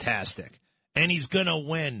 Herschel's fantastic. And he's going to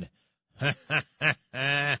win. All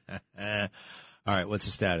right, what's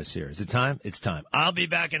the status here? Is it time? It's time. I'll be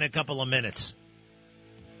back in a couple of minutes.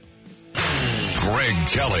 Greg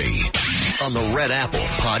Kelly on the Red Apple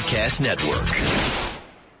Podcast Network.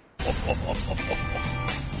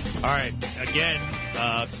 All right. Again,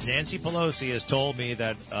 Nancy Pelosi has told me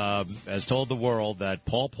that, has told the world that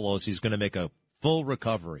Paul Pelosi is going to make a full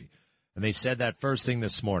recovery. And they said that first thing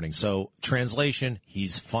this morning. So, translation,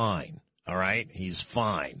 he's fine. All right? He's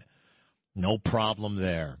fine. No problem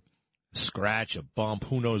there. Scratch, a bump,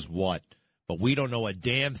 who knows what. But we don't know a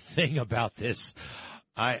damn thing about this.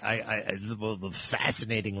 The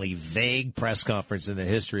fascinatingly vague press conference in the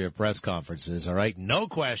history of press conferences. All right? No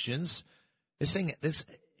questions. This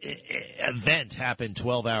event happened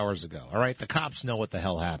 12 hours ago. All right? The cops know what the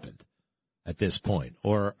hell happened at this point.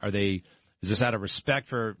 Or is this out of respect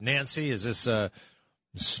for Nancy? Is this a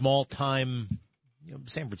small time?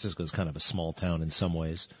 San Francisco is kind of a small town in some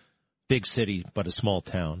ways. Big city, but a small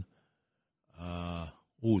town.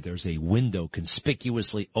 There's a window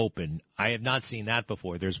conspicuously open. I have not seen that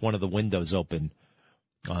before. There's one of the windows open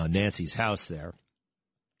on Nancy's house there.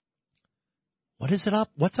 What is it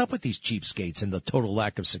up? What's up with these cheapskates and the total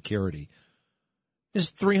lack of security?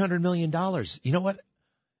 There's $300 million. You know what?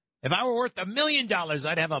 If I were worth $1 million,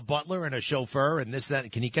 I'd have a butler and a chauffeur and this,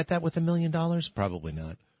 that. Can you get that with $1 million? Probably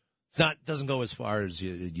not. Doesn't go as far as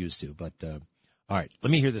it used to. But all right,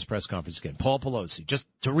 let me hear this press conference again. Paul Pelosi, just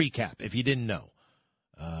to recap, if you didn't know,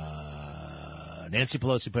 Nancy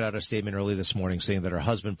Pelosi put out a statement early this morning saying that her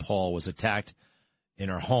husband Paul was attacked in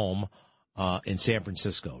her home in San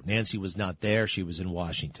Francisco. Nancy was not there; she was in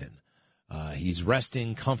Washington. He's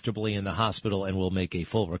resting comfortably in the hospital and will make a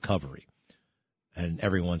full recovery. And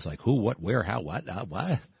everyone's like, who, what, where, how, what,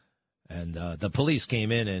 what? And the police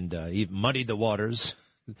came in and he muddied the waters.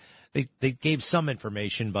 They gave some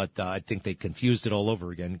information, but I think they confused it all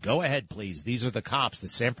over again. Go ahead, please. These are the cops, the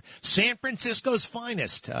San Francisco's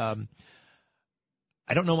finest. I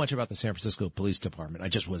don't know much about the San Francisco Police Department. I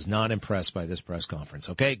just was not impressed by this press conference.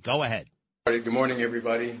 Okay, go ahead. Good morning,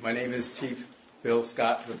 everybody. My name is Chief Bill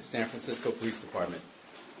Scott with the San Francisco Police Department.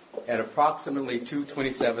 At approximately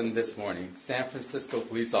 2:27 this morning, San Francisco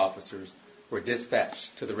police officers were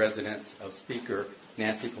dispatched to the residence of Speaker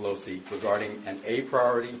Nancy Pelosi regarding an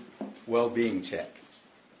A-priority well-being check.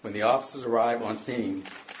 When the officers arrived on scene,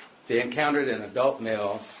 they encountered an adult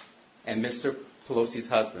male and Mr. Pelosi's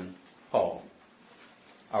husband, Paul.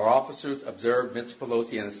 Our officers observed Mr.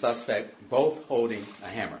 Pelosi and the suspect both holding a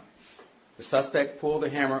hammer. The suspect pulled the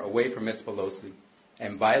hammer away from Mr. Pelosi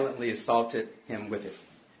and violently assaulted him with it.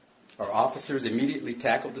 Our officers immediately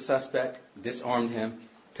tackled the suspect, disarmed him,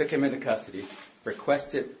 took him into custody,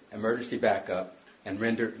 requested emergency backup, and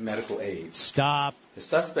rendered medical aid. Stop. The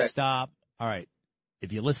suspect. Stop. All right.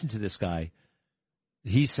 If you listen to this guy,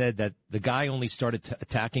 he said that the guy only started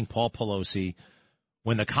attacking Paul Pelosi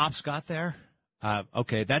when the cops got there.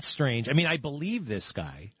 Okay, that's strange. I mean, I believe this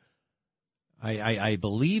guy. I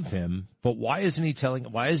believe him, but why isn't he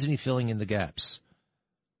filling in the gaps?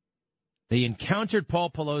 They encountered Paul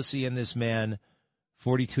Pelosi and this man,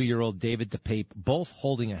 42-year-old David DePape, both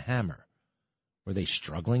holding a hammer. Were they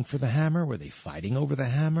struggling for the hammer? Were they fighting over the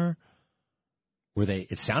hammer?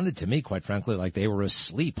 It sounded to me, quite frankly, like they were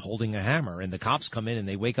asleep holding a hammer, and the cops come in and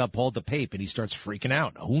they wake up Paul DePape and he starts freaking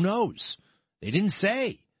out. Who knows? They didn't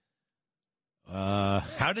say.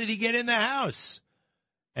 How did he get in the house?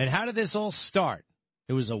 And how did this all start?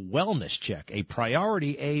 It was a wellness check, a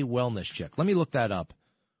priority A wellness check. Let me look that up.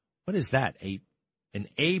 What is that? An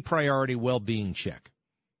A priority well-being check.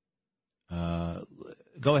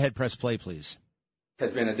 Go ahead, press play, please.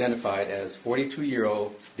 Has been identified as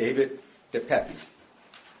 42-year-old David DePape.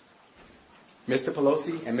 Mr.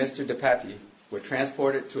 Pelosi and Mr. DePape were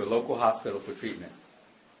transported to a local hospital for treatment.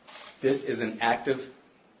 This is an active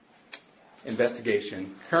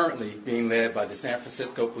investigation currently being led by the San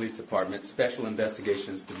Francisco Police Department Special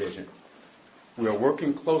Investigations Division. We are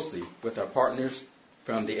working closely with our partners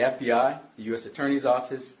from the FBI, the U.S. Attorney's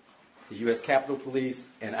Office, the U.S. Capitol Police,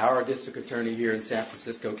 and our district attorney here in San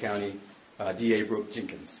Francisco County, D.A. Brooke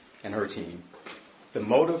Jenkins, and her team. The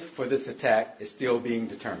motive for this attack is still being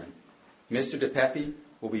determined. Mr. DePape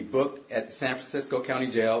will be booked at the San Francisco County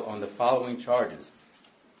Jail on the following charges: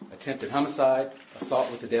 attempted homicide, assault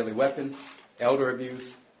with a deadly weapon, elder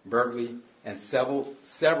abuse, burglary, and several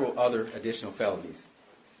other additional felonies.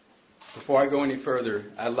 Before I go any further,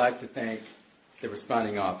 I'd like to thank the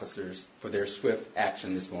responding officers for their swift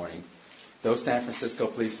action this morning. Those San Francisco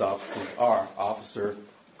police officers are Officer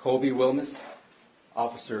Colby Wilmus,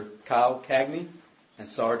 Officer Kyle Cagney, and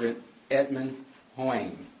Sergeant Edmund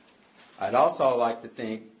Hoang. I'd also like to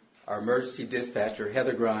thank our emergency dispatcher,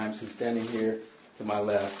 Heather Grimes, who's standing here to my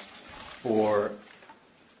left, for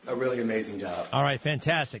a really amazing job. All right,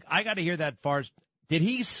 fantastic. I got to hear that far.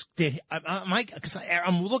 Because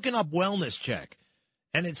I'm looking up wellness check.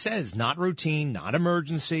 And it says not routine, not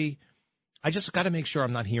emergency. I just got to make sure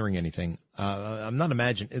I'm not hearing anything. I'm not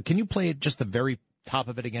imagining. Can you play it, just the very top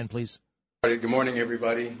of it again, please? Good morning,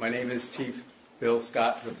 everybody. My name is Chief Bill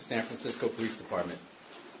Scott with the San Francisco Police Department.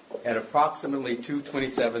 At approximately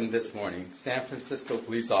 2:27 this morning, San Francisco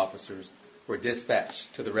police officers were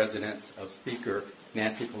dispatched to the residence of Speaker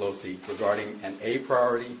Nancy Pelosi regarding an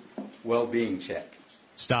A-priority well-being check.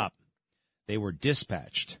 Stop. They were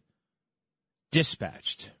dispatched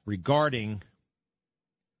regarding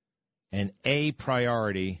an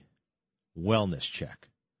A-priority wellness check.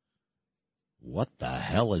 What the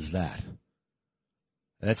hell is that?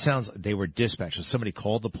 That sounds, they were dispatched. So somebody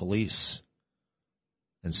called the police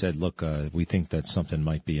and said, look, we think that something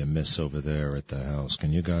might be amiss over there at the house.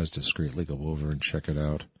 Can you guys discreetly go over and check it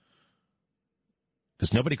out?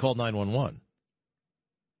 Because nobody called 911.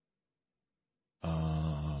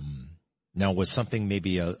 Now, was something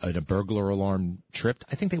maybe a burglar alarm tripped?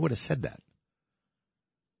 I think they would have said that.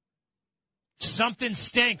 Something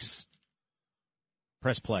stinks.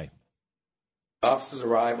 Press play. Officers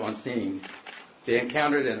arrived on scene. They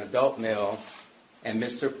encountered an adult male and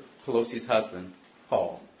Mr. Pelosi's husband,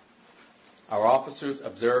 Paul. Our officers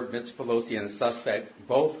observed Mr. Pelosi and the suspect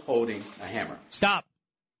both holding a hammer. Stop.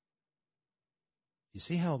 You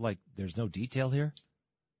see how, there's no detail here?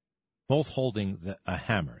 Both holding a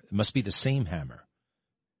hammer. It must be the same hammer.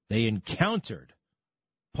 They encountered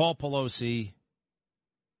Paul Pelosi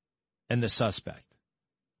and the suspect.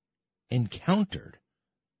 Encountered.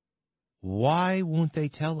 Why won't they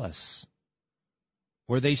tell us?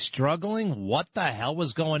 Were they struggling? What the hell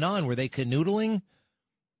was going on? Were they canoodling?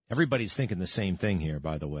 Everybody's thinking the same thing here,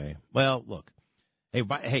 by the way. Well, look.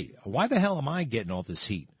 Hey, why the hell am I getting all this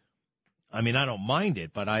heat? I mean, I don't mind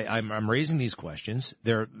it, but I'm raising these questions.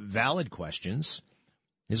 They're valid questions.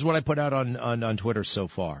 This is what I put out on Twitter so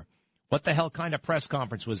far. What the hell kind of press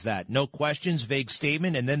conference was that? No questions, vague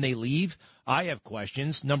statement, and then they leave? I have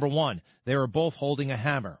questions. Number one, they were both holding a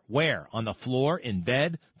hammer. Where? On the floor, in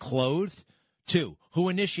bed, clothed? 2, who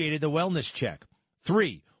initiated the wellness check?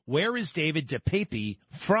 3, where is David DePape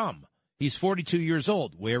from? He's 42 years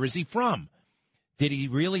old. Where is he from? Did he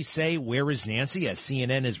really say, where is Nancy, as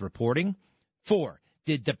CNN is reporting? 4,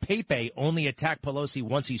 did DePape only attack Pelosi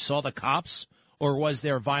once he saw the cops? Or was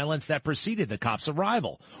there violence that preceded the cops'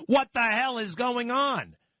 arrival? What the hell is going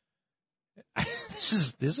on?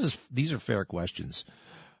 These are fair questions.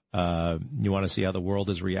 You want to see how the world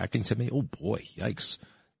is reacting to me? Oh, boy, yikes.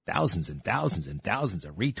 Thousands and thousands and thousands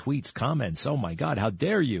of retweets, comments. Oh, my God, how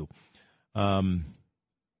dare you? Let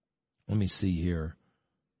me see here.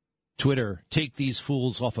 Twitter, take these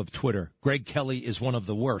fools off of Twitter. Greg Kelly is one of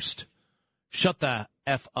the worst. Shut the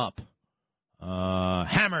F up.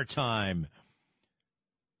 Hammer time.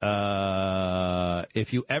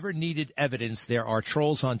 If you ever needed evidence, there are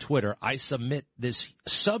trolls on Twitter. I submit this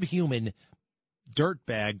subhuman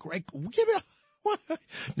dirtbag. Greg, give me.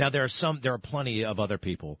 Now, there are plenty of other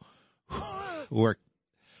people who are,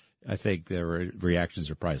 I think their reactions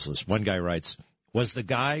are priceless. One guy writes, was the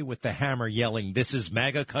guy with the hammer yelling, "This is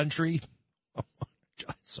MAGA country"?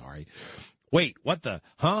 Sorry. Wait, what the?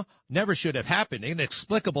 Huh? Never should have happened.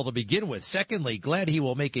 Inexplicable to begin with. Secondly, glad he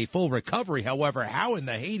will make a full recovery. However, how in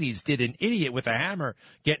the Hades did an idiot with a hammer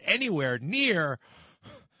get anywhere near?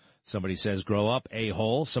 Somebody says, grow up,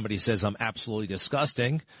 a-hole. Somebody says, I'm absolutely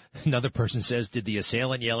disgusting. Another person says, did the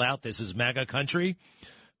assailant yell out, "This is MAGA country"?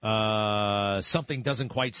 Something doesn't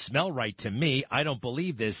quite smell right to me. I don't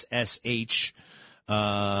believe this, SH.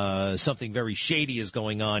 Something very shady is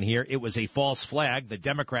going on here. It was a false flag. The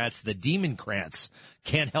Democrats, the Democrats,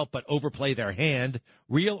 can't help but overplay their hand.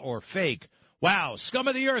 Real or fake? Wow, scum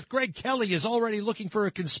of the earth, Greg Kelly is already looking for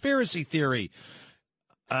a conspiracy theory.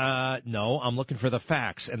 No, I'm looking for the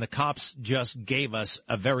facts. And the cops just gave us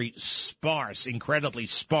a very sparse, incredibly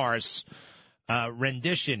sparse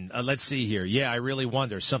rendition. Let's see here. Yeah, I really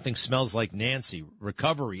wonder. Something smells like Nancy.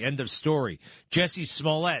 Recovery. End of story. Jesse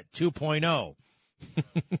Smollett 2.0.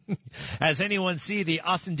 Has anyone seen the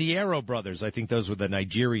Osendiero brothers? I think those were the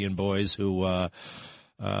Nigerian boys who were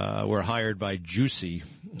hired by Juicy.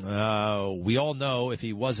 We all know if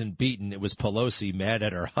he wasn't beaten, it was Pelosi mad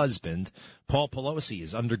at her husband. Paul Pelosi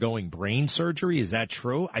is undergoing brain surgery. Is that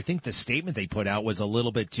true? I think the statement they put out was a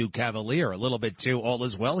little bit too cavalier, a little bit too all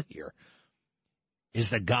is well here.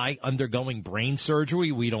 Is the guy undergoing brain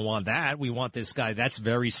surgery? We don't want that. We want this guy. That's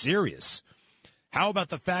very serious. How about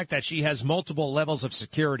the fact that she has multiple levels of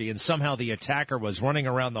security and somehow the attacker was running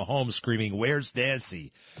around the home screaming, "Where's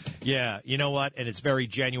Nancy?" Yeah, you know what? And it's very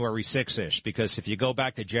January 6th-ish, because if you go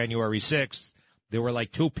back to January 6th, There were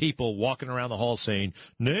like two people walking around the hall saying,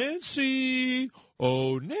 Nancy,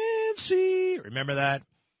 oh, Nancy. Remember that?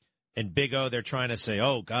 And Big O, they're trying to say,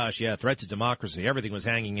 oh, gosh, yeah, threat to democracy. Everything was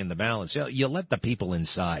hanging in the balance. You let the people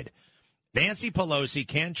inside. Nancy Pelosi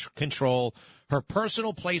can't control her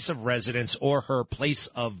personal place of residence or her place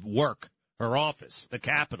of work, her office, the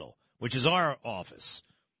Capitol, which is our office.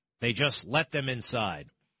 They just let them inside.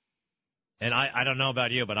 And I don't know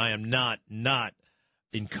about you, but I am not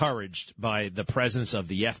encouraged by the presence of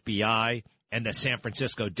the FBI and the San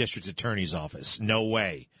Francisco District Attorney's Office. No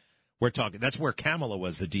way. We're talking, that's where Kamala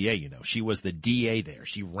was the DA, you know. She was the DA there.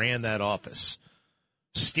 She ran that office.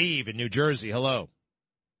 Steve in New Jersey, hello.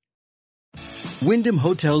 Wyndham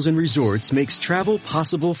Hotels and Resorts makes travel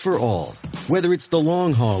possible for all. Whether it's the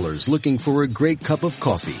long haulers looking for a great cup of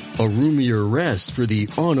coffee, a roomier rest for the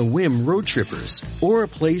on-a-whim road trippers, or a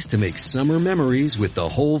place to make summer memories with the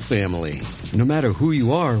whole family. No matter who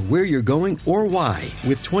you are, where you're going, or why,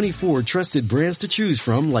 with 24 trusted brands to choose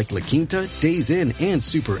from like La Quinta, Days Inn, and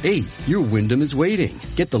Super 8, your Wyndham is waiting.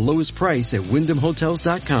 Get the lowest price at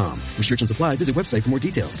WyndhamHotels.com. Restrictions apply. Visit website for more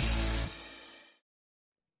details.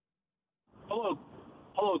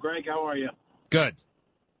 Hello, Greg. How are you? Good.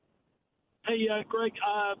 Hey, Greg,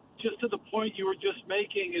 just to the point you were just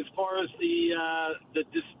making as far as the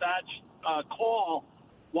dispatch call,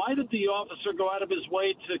 why did the officer go out of his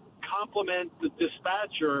way to compliment the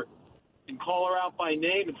dispatcher and call her out by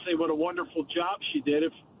name and say what a wonderful job she did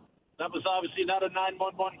if that was obviously not a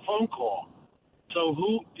 911 phone call? So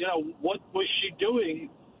what was she doing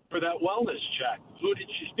for that wellness check? Who did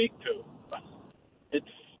she speak to?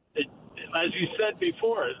 As you said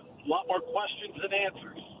before, a lot more questions than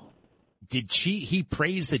answers. Did he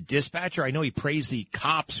praise the dispatcher? I know he praised the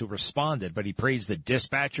cops who responded, but he praised the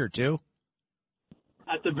dispatcher too?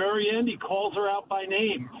 At the very end, he calls her out by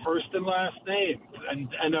name, first and last name,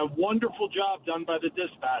 and a wonderful job done by the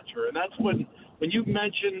dispatcher. And that's when you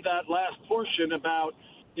mentioned that last portion about,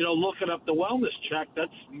 looking up the wellness check, it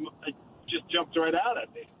just jumped right out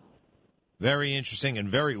at me. Very interesting and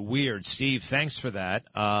very weird. Steve, thanks for that.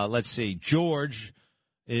 Let's see. George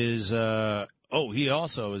is, he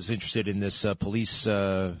also is interested in this police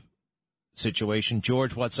situation.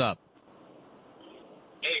 George, what's up?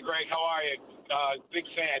 Hey, Greg, how are you? Big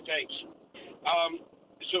fan, thanks.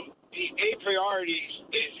 So the A priority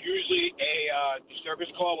is usually a disturbance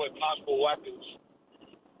call with possible weapons.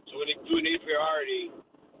 So when they do an A priority,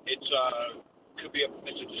 it's a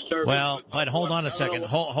disturbance. Well, but hold on a second.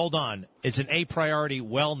 Hold on. It's an A priority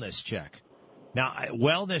wellness check. Now,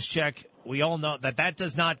 wellness check, we all know that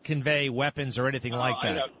does not convey weapons or anything like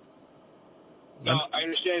that. No, I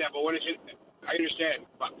understand that, but I understand.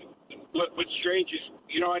 But what's strange is,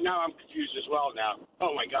 now I'm confused as well now.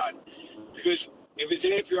 Oh my God, because if it's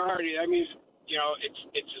an A priority, that means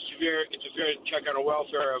it's a severe check on the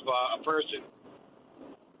welfare of a person.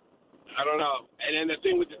 I don't know. And then the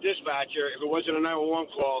thing with the dispatcher, if it wasn't a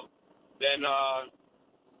 911 call, then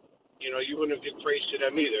you wouldn't have given praise to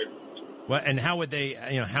them either. Well, and how would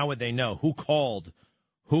they know who called?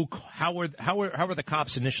 How were the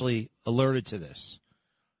cops initially alerted to this?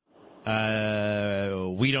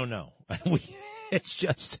 We don't know. It's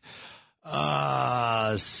just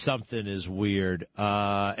something is weird.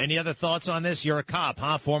 Any other thoughts on this? You're a cop,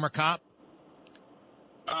 huh? Former cop?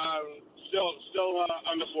 Still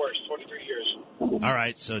on the force, 23 years. All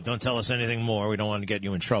right, so don't tell us anything more. We don't want to get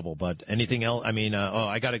you in trouble. But anything else? I mean,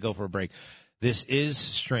 I got to go for a break. This is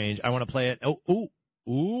strange. I want to play it.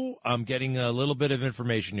 Ooh, I'm getting a little bit of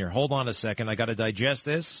information here. Hold on a second. I got to digest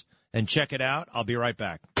this and check it out. I'll be right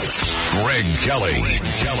back. Greg Kelly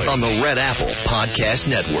on the Red Apple Podcast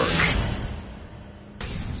Network.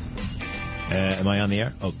 Am I on the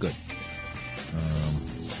air? Oh, good.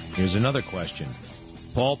 Here's another question.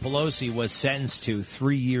 Paul Pelosi was sentenced to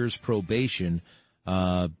 3 years probation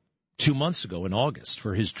 2 months ago in August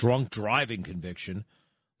for his drunk driving conviction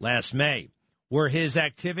last May. Were his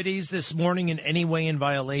activities this morning in any way in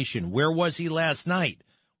violation? Where was he last night?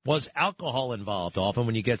 Was alcohol involved? Often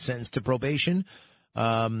when you get sentenced to probation,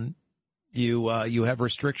 you have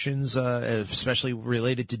restrictions, especially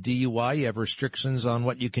related to DUI. You have restrictions on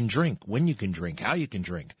what you can drink, when you can drink, how you can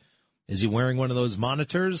drink. Is he wearing one of those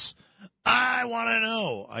monitors? I want to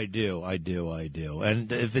know. I do.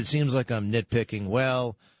 And if it seems like I'm nitpicking,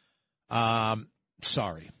 well,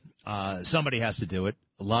 sorry. Somebody has to do it.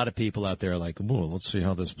 A lot of people out there are like, well, let's see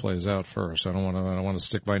how this plays out first. I don't want to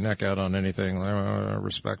stick my neck out on anything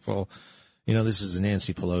respectful. This is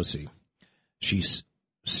Nancy Pelosi. She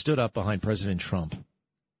stood up behind President Trump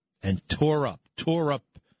and tore up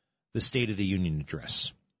the State of the Union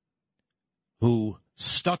address, who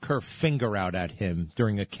stuck her finger out at him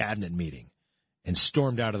during a cabinet meeting and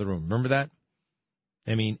stormed out of the room. Remember that?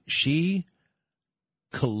 I mean, she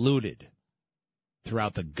colluded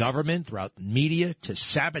throughout the government, throughout the media, to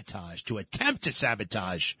attempt to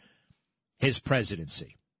sabotage his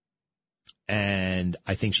presidency. And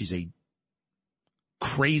I think she's a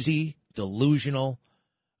crazy, delusional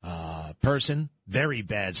person, very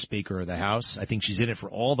bad Speaker of the House. I think she's in it for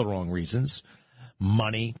all the wrong reasons.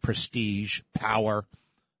 Money, prestige, power,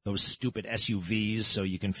 those stupid SUVs so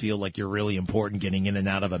you can feel like you're really important getting in and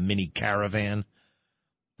out of a mini caravan.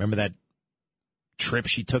 Remember that trip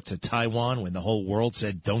she took to Taiwan when the whole world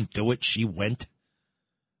said, don't do it? She went.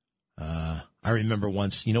 I remember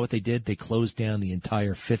once, you know what they did? They closed down the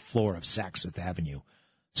entire 5th floor of Saks Fifth Avenue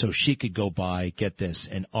so she could go buy, get this,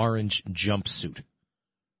 an orange jumpsuit.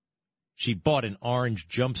 She bought an orange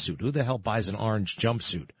jumpsuit. Who the hell buys an orange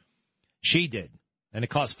jumpsuit? She did. And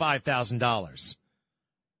it cost $5,000.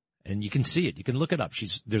 And you can see it. You can look it up.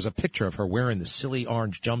 There's a picture of her wearing the silly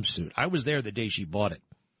orange jumpsuit. I was there the day she bought it.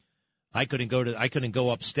 I couldn't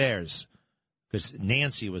go upstairs because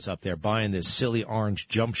Nancy was up there buying this silly orange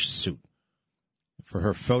jumpsuit for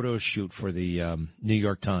her photo shoot for the New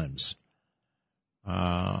York Times.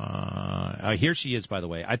 Here she is, by the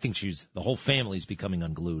way. I think the whole family's becoming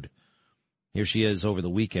unglued. Here she is over the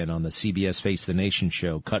weekend on the CBS Face the Nation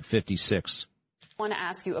show, Cut 56. I want to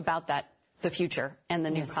ask you about the future and the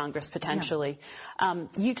new Congress potentially. Yeah.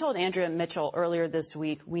 You told Andrea Mitchell earlier this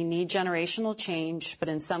week, we need generational change, but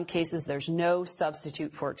in some cases there's no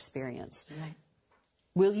substitute for experience. Right.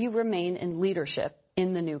 Will you remain in leadership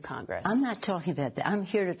in the new Congress? I'm not talking about that. I'm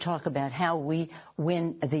here to talk about how we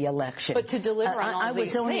win the election. But to deliver on all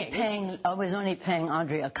these things. I was only paying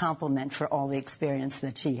Andrea a compliment for all the experience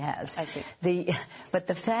that she has. I see. But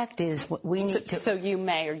the fact is, we need to... So you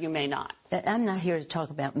may or you may not. I'm not here to talk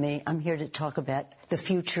about me. I'm here to talk about the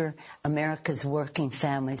future, America's working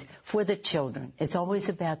families, for the children. It's always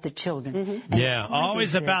about the children. Mm-hmm. Yeah,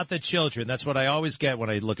 always about the children. That's what I always get when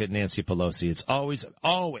I look at Nancy Pelosi. It's always,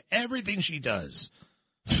 everything she does.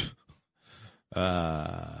 She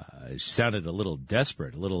sounded a little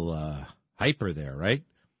desperate, a little hyper there, right?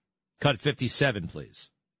 Cut 57, please.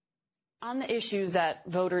 On the issues that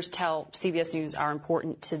voters tell CBS News are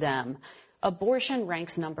important to them, abortion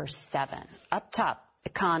ranks number 7. Up top,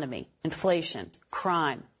 economy, inflation,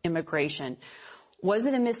 crime, immigration. Was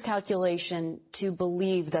it a miscalculation to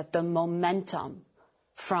believe that the momentum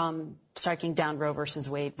from striking down Roe versus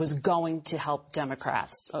Wade was going to help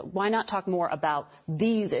Democrats? Why not talk more about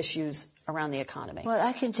these issues around the economy? Well,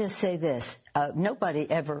 I can just say this.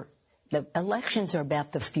 The elections are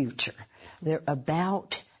about the future. They're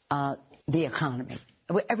about the economy.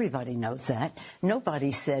 Everybody knows that.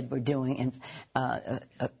 Nobody said we're doing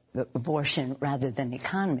abortion rather than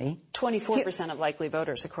economy. 24% of likely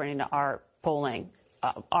voters, according to our polling,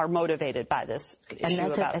 are motivated by this issue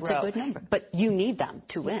about Roe. That's a good number. But you need them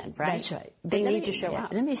to win, right? That's right. They need to show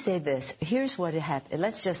up. Let me say this. Here's what happened.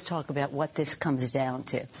 Let's just talk about what this comes down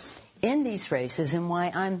to. In these races and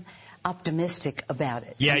why I'm optimistic about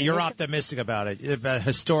it. Yeah, you're optimistic about it. A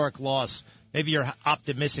historic loss. Maybe you're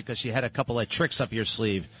optimistic because you had a couple of tricks up your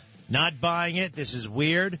sleeve. Not buying it. This is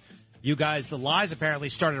weird. You guys, the lies apparently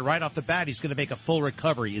started right off the bat. He's going to make a full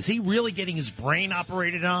recovery. Is he really getting his brain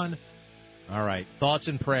operated on? All right. Thoughts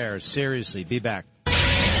and prayers. Seriously. Be back.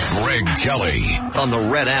 Greg Kelly on the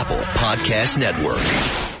Red Apple Podcast Network.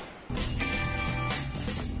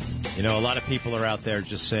 You know, a lot of people are out there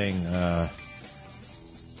just saying,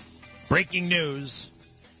 breaking news.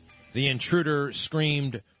 The intruder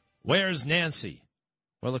screamed, "Where's Nancy?"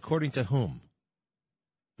 Well, according to whom?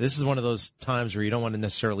 This is one of those times where you don't want to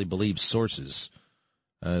necessarily believe sources.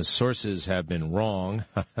 Sources have been wrong,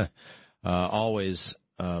 always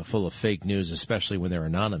full of fake news, especially when they're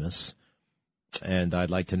anonymous. And I'd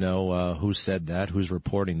like to know who said that, who's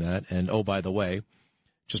reporting that. And, oh, by the way,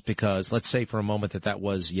 just because, let's say for a moment that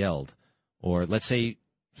was yelled, or let's say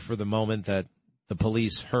for the moment that the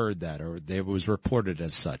police heard that, or it was reported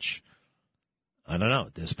as such. I don't know.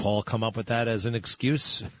 Does Paul come up with that as an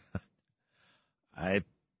excuse?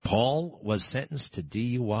 Paul was sentenced to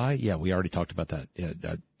DUI. Yeah, we already talked about that.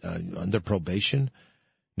 Yeah, under probation.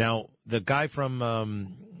 Now, the guy from,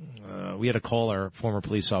 we had a caller, former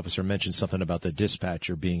police officer, mentioned something about the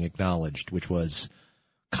dispatcher being acknowledged, which was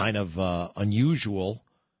kind of unusual.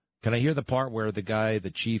 Can I hear the part where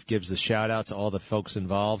the chief gives the shout out to all the folks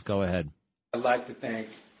involved? Go ahead. I'd like to thank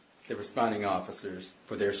the responding officers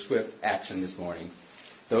for their swift action this morning.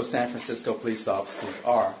 Those San Francisco police officers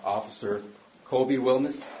are Officer Colby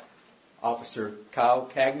Wilmus, Officer Kyle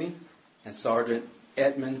Cagney, and Sergeant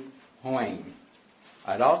Edmund Hoang.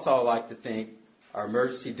 I'd also like to thank our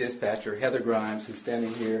emergency dispatcher, Heather Grimes, who's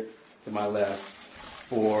standing here to my left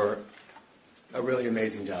for a really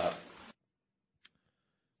amazing job.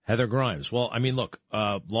 Heather Grimes. Well, I mean, look,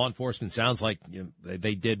 law enforcement sounds like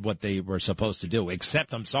they did what they were supposed to do,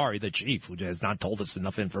 except, I'm sorry, the chief, who has not told us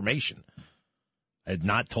enough information. Had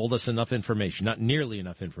not told us enough information, not nearly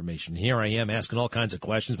enough information. Here I am asking all kinds of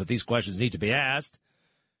questions, but these questions need to be asked.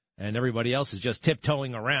 And everybody else is just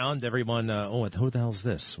tiptoeing around. Everyone, who the hell's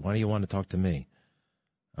this? Why do you want to talk to me?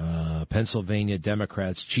 Pennsylvania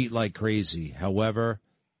Democrats cheat like crazy. However,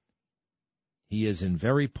 he is in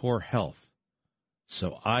very poor health.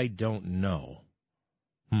 So I don't know.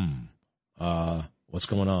 What's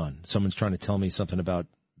going on? Someone's trying to tell me something about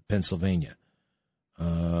Pennsylvania.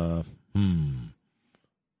 Oz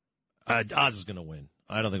is going to win.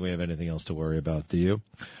 I don't think we have anything else to worry about. Do you?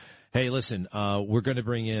 Hey, listen, we're going to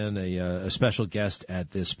bring in a special guest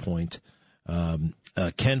at this point.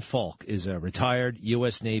 Ken Falk is a retired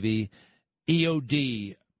U.S. Navy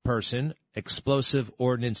EOD person, explosive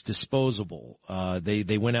ordnance disposal.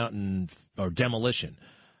 They went out or demolition.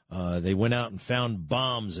 They went out and found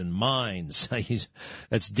bombs and mines.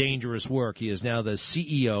 That's dangerous work. He is now the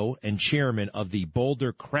CEO and chairman of the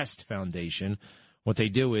Boulder Crest Foundation. What they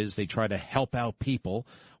do is they try to help out people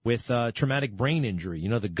with traumatic brain injury. You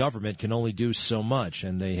know, the government can only do so much,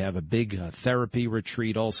 and they have a big therapy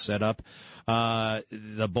retreat all set up.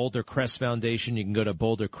 The Boulder Crest Foundation, you can go to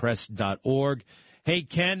bouldercrest.org. Hey,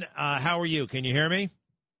 Ken, how are you? Can you hear me?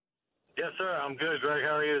 Yes, sir. I'm good, Greg.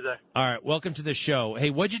 How are you today? All right. Welcome to the show.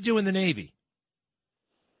 Hey, what'd you do in the Navy?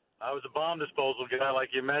 I was a bomb disposal guy, like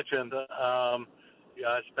you mentioned.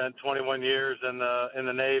 I spent 21 years in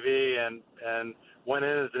the Navy and went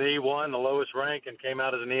in as an E1, the lowest rank, and came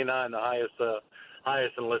out as an E9, the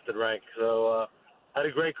highest enlisted rank. So I had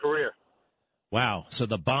a great career. Wow. So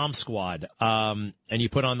the bomb squad. And you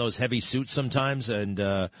put on those heavy suits sometimes, and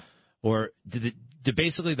or did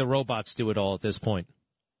basically the robots do it all at this point?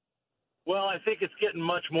 Well, I think it's getting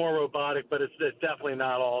much more robotic, but it's definitely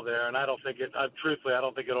not all there. And I don't think truthfully, I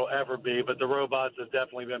don't think it'll ever be. But the robots have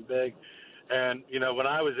definitely been big. And, you know, when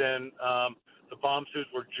I was in, the bomb suits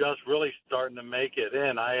were just really starting to make it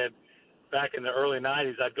in. Back in the early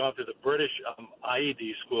 90s, I'd gone through the British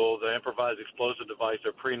IED school, the Improvised Explosive Device,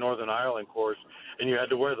 their pre-Northern Ireland course, and you had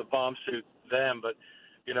to wear the bomb suit then. But,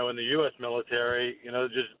 you know, in the U.S. military, you know,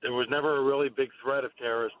 there was never a really big threat of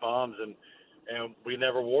terrorist bombs, and we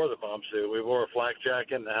never wore the bomb suit. We wore a flak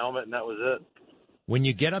jacket and a helmet, and that was it. When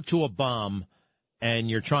you get up to a bomb and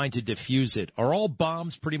you're trying to defuse it, are all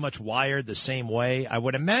bombs pretty much wired the same way? I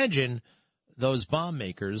would imagine those bomb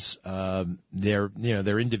makers, they're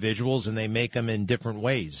individuals and they make them in different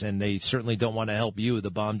ways, and they certainly don't want to help you,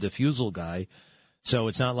 the bomb defusal guy. So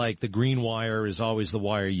it's not like the green wire is always the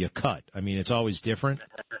wire you cut. I mean, it's always different.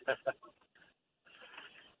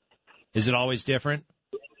 Is it always different?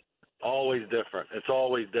 Always different. It's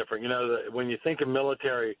always different. You know, when you think of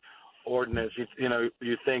military ordnance,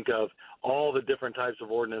 you think of all the different types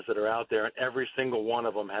of ordnance that are out there, and every single one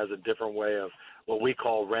of them has a different way of what we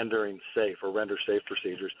call rendering safe or render safe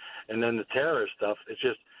procedures. And then the terrorist stuff, it's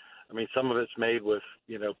just, I mean, some of it's made with,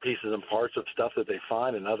 you know, pieces and parts of stuff that they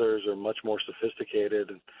find, and others are much more sophisticated,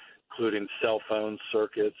 including cell phone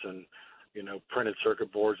circuits and, you know, printed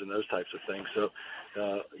circuit boards and those types of things. So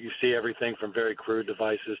you see everything from very crude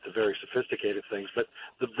devices to very sophisticated things. But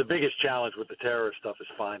the biggest challenge with the terrorist stuff is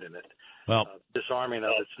finding it. Well, disarming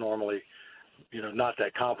of it's normally, you know, not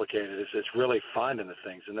that complicated. It's really finding the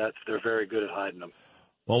things, and they're very good at hiding them.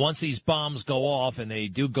 Well, once these bombs go off, and they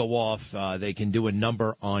do go off, they can do a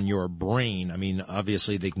number on your brain. I mean,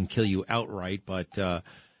 obviously they can kill you outright, but a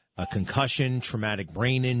concussion, traumatic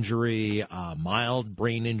brain injury, mild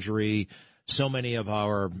brain injury. So many of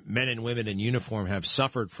our men and women in uniform have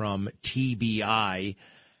suffered from TBI,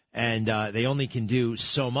 and they only can do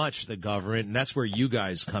so much, the government, and that's where you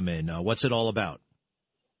guys come in. What's it all about?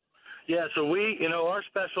 Yeah, so we, you know, our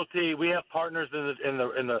specialty, we have partners in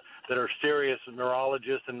the that are serious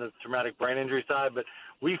neurologists in the traumatic brain injury side, but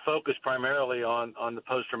we focus primarily on the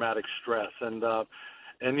post-traumatic stress.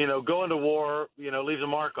 And you know, going to war, you know, leaves a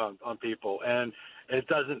mark on people, and it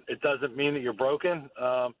doesn't mean that you're broken.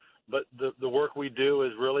 But the work we do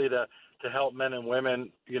is really to help men and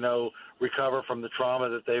women, you know, recover from the trauma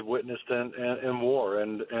that they've witnessed in war.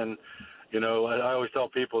 And you know, I always tell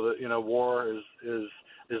people that, you know, war is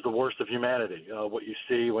the worst of humanity. What you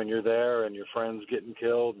see when you're there and your friends getting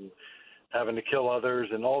killed and having to kill others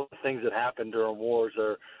and all the things that happen during wars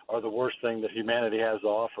are the worst thing that humanity has to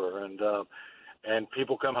offer. And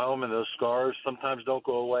people come home and those scars sometimes don't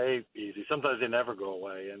go away easy. Sometimes they never go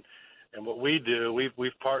away. And what we do,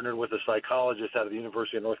 we've partnered with a psychologist out of the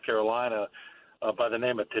University of North Carolina, by the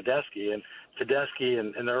name of Tedeschi. And Tedeschi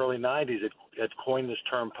in the early 90s had coined this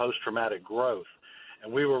term post-traumatic growth.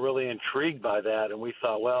 And we were really intrigued by that, and we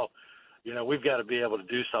thought, well, we've got to be able to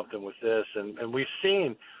do something with this. And we've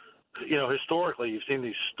seen, historically, you've seen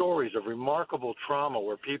these stories of remarkable trauma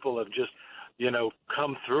where people have just,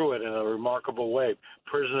 come through it in a remarkable way.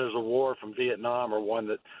 Prisoners of war from Vietnam are one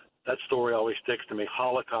that story always sticks to me.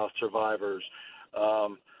 Holocaust survivors,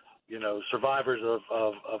 survivors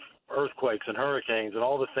of earthquakes and hurricanes and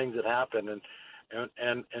all the things that happen.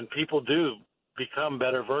 And people do become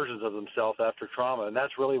better versions of themselves after trauma. And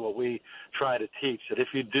that's really what we try to teach, that if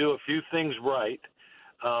you do a few things right,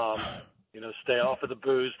 stay off of the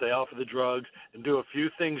booze, stay off of the drugs, and do a few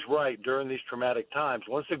things right during these traumatic times,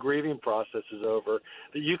 once the grieving process is over,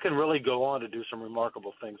 that you can really go on to do some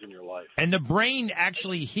remarkable things in your life. And the brain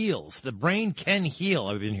actually heals. The brain can heal.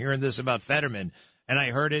 I've been hearing this about Fetterman, and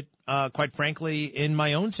I heard it, quite frankly, in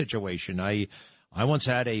my own situation. I once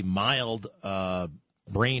had a mild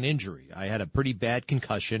brain injury. I had a pretty bad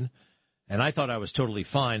concussion, and I thought I was totally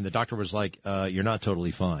fine. The doctor was like, you're not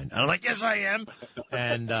totally fine. And I'm like, yes, I am.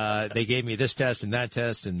 And they gave me this test and that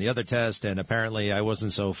test and the other test, and apparently I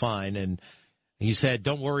wasn't so fine. And he said,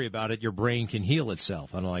 don't worry about it. Your brain can heal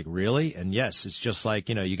itself. And I'm like, really? And yes, it's just like,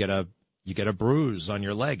 you get a bruise on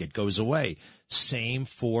your leg. It goes away. Same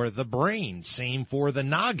for the brain. Same for the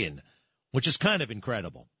noggin, which is kind of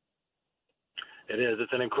incredible. It is.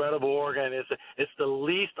 It's an incredible organ. It's the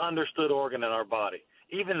least understood organ in our body.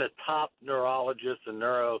 Even the top neurologists and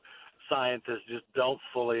neuroscientists just don't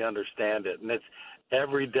fully understand it. And it's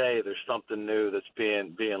every day there's something new that's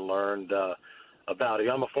being learned about it.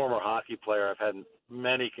 I'm a former hockey player. I've had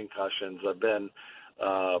many concussions. I've been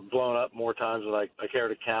blown up more times than I care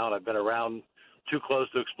to count. I've been around too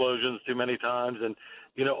close to explosions too many times. And,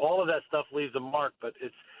 all of that stuff leaves a mark. But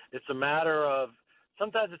it's a matter of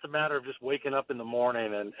sometimes it's a matter of just waking up in the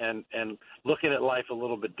morning and looking at life a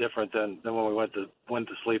little bit different than when we went to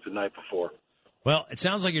sleep the night before. Well, it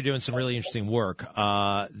sounds like you're doing some really interesting work.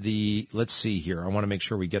 Let's see here. I want to make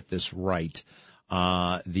sure we get this right.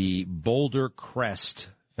 The Boulder Crest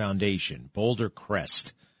Foundation,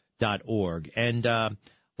 bouldercrest.org. And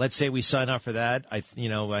let's say we sign up for that.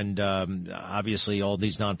 Obviously all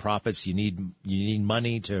these nonprofits, you need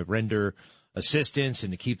money to render assistance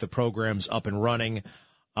and to keep the programs up and running.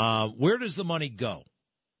 Where does the money go?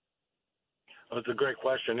 Well, it's a great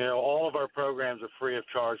question. All of our programs are free of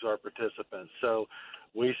charge to our participants. So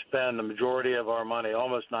we spend the majority of our money,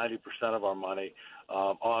 almost 90% of our money,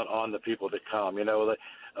 on the people that come.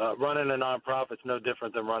 Running a nonprofit is no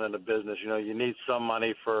different than running a business. You need some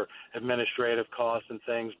money for administrative costs and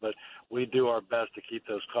things, but we do our best to keep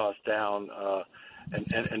those costs down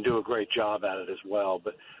and do a great job at it as well.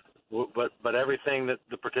 But everything that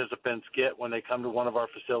the participants get when they come to one of our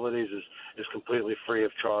facilities is completely free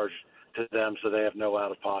of charge to them, so they have no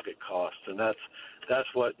out-of-pocket costs. And that's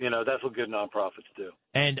what good nonprofits do.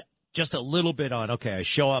 And just a little bit on, I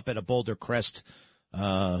show up at a Boulder Crest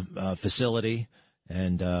facility,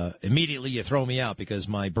 and immediately you throw me out because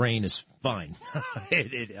my brain is fine.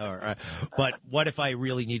 But what if I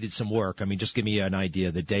really needed some work? I mean, just give me an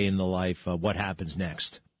idea, the day in the life, what happens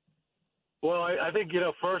next? Well, I think,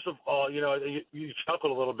 first of all, you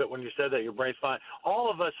chuckled a little bit when you said that your brain's fine. All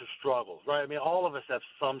of us have struggles, right? I mean, all of us have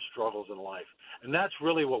some struggles in life. And that's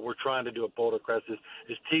really what we're trying to do at Boulder Crest is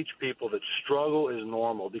teach people that struggle is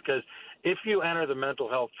normal. Because if you enter the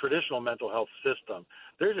traditional mental health system,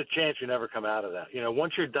 there's a chance you never come out of that.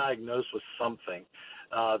 Once you're diagnosed with something,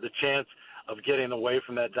 the chance of getting away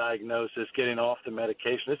from that diagnosis, getting off the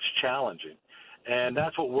medication, it's challenging. And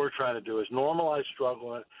that's what we're trying to do is normalize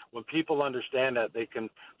struggle. When people understand that, they can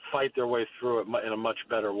fight their way through it in a much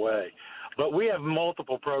better way. But we have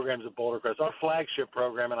multiple programs at Boulder Crest. Our flagship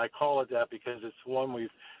program, and I call it that because it's one we've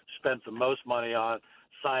spent the most money on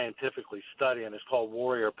scientifically studying, is called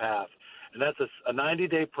Warrior Path. And that's a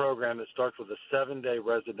 90-day program that starts with a 7-day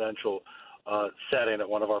residential setting at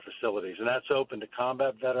one of our facilities. And that's open to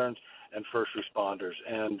combat veterans and first responders.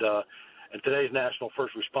 And today's National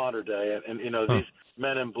First Responder Day, and these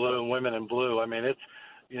men in blue and women in blue. I mean, it's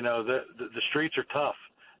the streets are tough,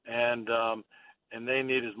 and they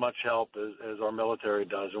need as much help as our military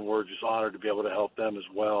does, and we're just honored to be able to help them as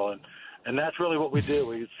well. And that's really what we do.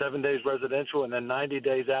 We do 7 days residential, and then 90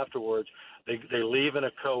 days afterwards, they leave in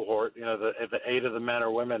a cohort. The 8 of the men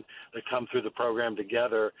or women that come through the program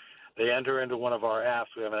together, they enter into one of our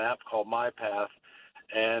apps. We have an app called My Path.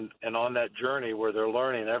 And on that journey where they're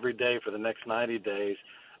learning every day for the next 90 days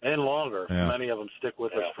and longer, many of them stick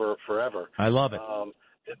with us for forever. I love it.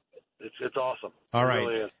 It's awesome. All right.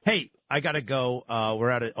 Really is. Hey, I got to go.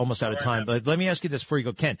 We're almost out of time. But let me ask you this before you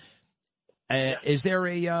go, Ken. Is there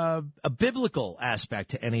a biblical aspect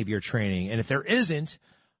to any of your training? And if there isn't,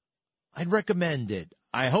 I'd recommend it.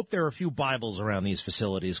 I hope there are a few Bibles around these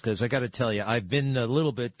facilities, because I got to tell you, I've been a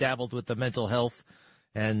little bit dabbled with the mental health,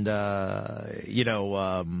 and, the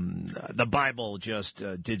Bible just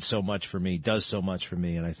did so much for me, does so much for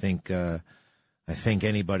me, and I think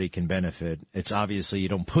anybody can benefit. It's obviously you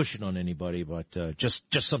don't push it on anybody, but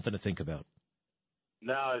just something to think about.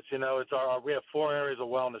 No, we have 4 areas of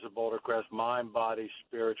wellness at Boulder Crest: mind, body,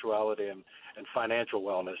 spirituality, and financial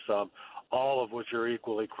wellness. All of which are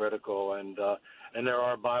equally critical, and there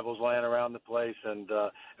are Bibles laying around the place, and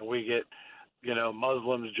we get,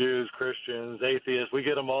 Muslims, Jews, Christians, atheists, we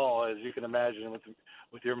get them all, as you can imagine,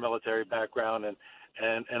 with your military background, and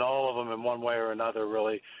all of them in one way or another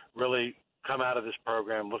really come out of this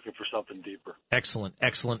program looking for something deeper. Excellent.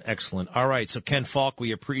 All right, so Ken Falk,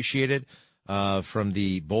 we appreciate it. From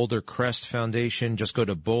the Boulder Crest Foundation, just go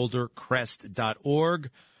to bouldercrest.org.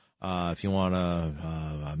 If you want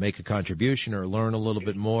to make a contribution or learn a little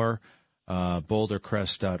bit more,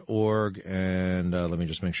 bouldercrest.org. And let me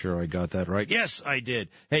just make sure I got that right. Yes, I did.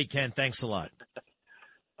 Hey, Ken, thanks a lot.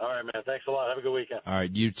 All right, man. Thanks a lot. Have a good weekend. All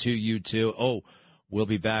right, you too. Oh, we'll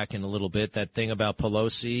be back in a little bit. That thing about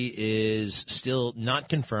Pelosi is still not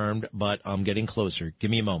confirmed, but I'm getting closer.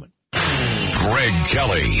 Give me a moment. Greg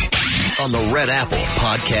Kelly on the Red Apple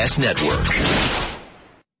Podcast Network.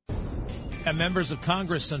 Members of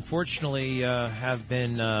Congress, unfortunately, have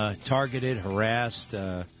been targeted, harassed.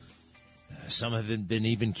 Some have been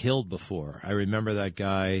even killed before. I remember that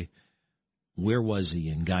guy. Where was he?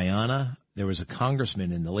 In Guyana? There was a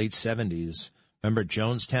congressman in the late 70s. Remember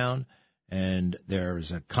Jonestown? And there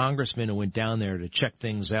was a congressman who went down there to check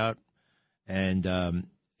things out, and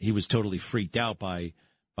he was totally freaked out by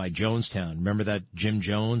Jonestown. Remember that Jim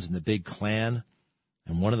Jones and the big Klan?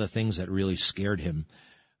 And one of the things that really scared him,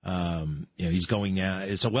 he's going now,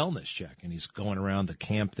 it's a wellness check, and he's going around the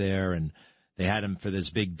camp there, and they had him for this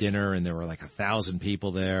big dinner, and there were like 1,000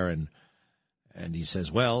 people there, and he says,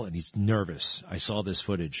 and he's nervous. I saw this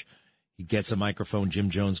footage. He gets a microphone. Jim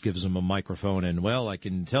Jones gives him a microphone, and, I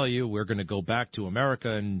can tell you, we're going to go back to America,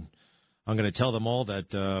 and I'm going to tell them all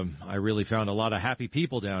that I really found a lot of happy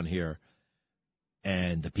people down here.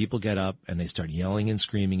 And the people get up, and they start yelling and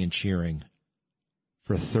screaming and cheering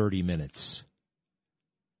for 30 minutes.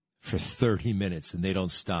 For 30 minutes, and they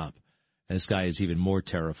don't stop. And this guy is even more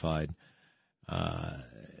terrified.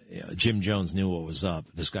 Jim Jones knew what was up.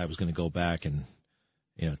 This guy was going to go back and,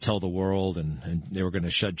 tell the world, and they were going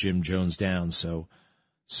to shut Jim Jones down. So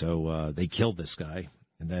they killed this guy.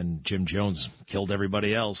 And then Jim Jones killed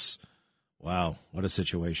everybody else. Wow, what a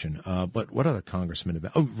situation. But what other congressman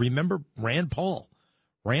about? Oh, remember Rand Paul?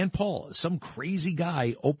 Rand Paul, some crazy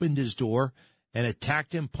guy opened his door and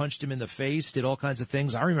attacked him, punched him in the face, did all kinds of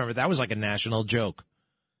things. I remember that was like a national joke.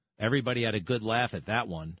 Everybody had a good laugh at that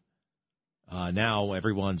one. Now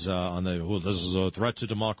everyone's on this is a threat to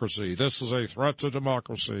democracy. This is a threat to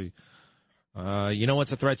democracy. You know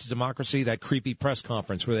what's a threat to democracy? That creepy press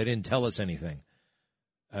conference where they didn't tell us anything.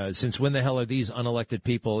 Since when the hell are these unelected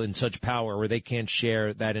people in such power where they can't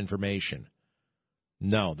share that information?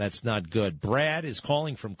 No, that's not good. Brad is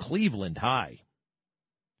calling from Cleveland. Hi.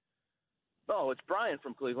 Oh, it's Brian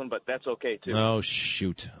from Cleveland, but that's okay, too. Oh,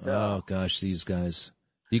 shoot. Oh, gosh, these guys.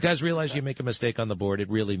 You guys realize you make a mistake on the board? It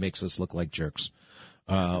really makes us look like jerks.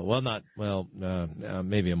 Maybe I'm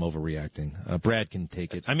overreacting. Brad can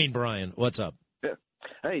take it. I mean, Brian, what's up? Yeah.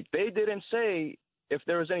 Hey, they didn't say if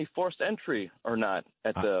there was any forced entry or not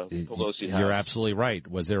at the Pelosi house. You're absolutely right.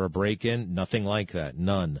 Was there a break-in? Nothing like that.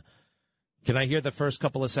 None. Can I hear the first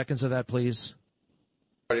couple of seconds of that, please?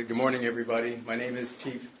 Good morning, everybody. My name is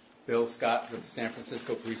Chief Bill Scott with the San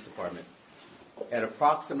Francisco Police Department. At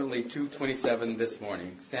approximately 2:27 this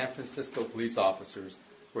morning, San Francisco police officers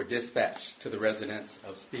were dispatched to the residence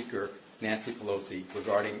of Speaker Nancy Pelosi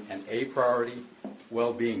regarding an A-priority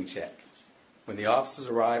well-being check. When the officers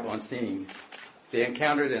arrived on scene, they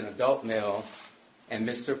encountered an adult male and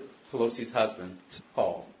Mr. Pelosi's husband,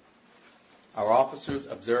 Paul. Our officers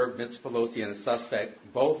observed Mr. Pelosi and the suspect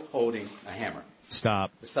both holding a hammer.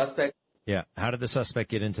 Stop. The suspect... Yeah. How did the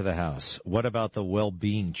suspect get into the house? What about the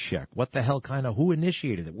well-being check? What the hell who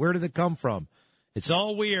initiated it? Where did it come from? It's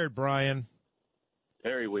all weird, Brian.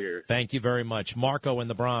 Very weird. Thank you very much. Marco in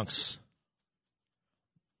the Bronx.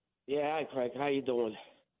 Yeah, hi, Craig. How you doing?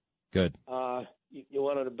 Good. You're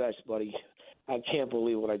one of the best, buddy. I can't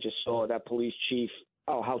believe what I just saw. That police chief,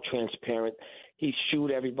 how transparent. He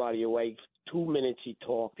shooed everybody away. 2 minutes he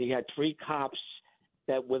talked. He had 3 cops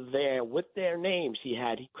that were there with their names. He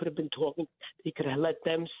could have been talking. He could have let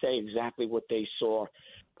them say exactly what they saw.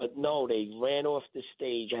 But no, they ran off the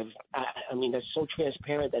stage. I mean, that's so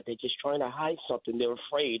transparent that they're just trying to hide something. They're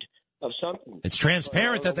afraid of something. It's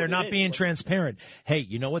transparent that they're not being transparent. Hey,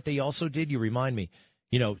 you know what they also did? You remind me.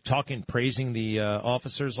 Praising the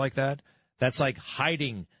officers like that. That's like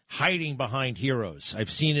hiding behind heroes. I've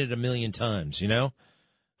seen it a million times,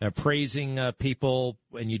 praising people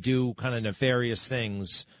when you do kind of nefarious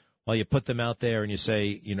things while you put them out there and you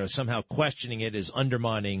say, somehow questioning it is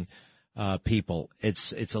undermining people.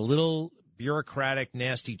 It's a little bureaucratic,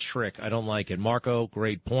 nasty trick. I don't like it. Marco,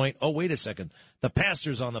 great point. Oh, wait a second. The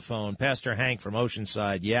pastor's on the phone. Pastor Hank from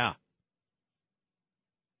Oceanside. Yeah.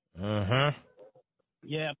 Uh-huh.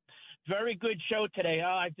 Yeah. Very good show today.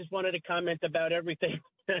 I just wanted to comment about everything.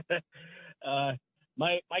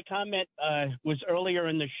 My comment was earlier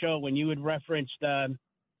in the show when you had referenced the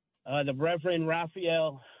Reverend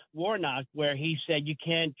Raphael Warnock, where he said you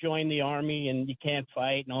can't join the army and you can't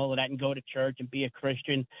fight and all of that and go to church and be a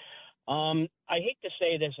Christian. I hate to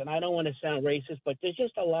say this, and I don't want to sound racist, but there's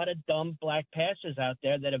just a lot of dumb black pastors out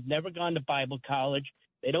there that have never gone to Bible college.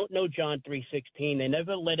 They don't know John 3:16. They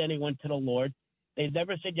never led anyone to the Lord. They've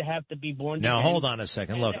never said you have to be born again. Now, hold on a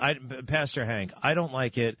second. Look, Pastor Hank, I don't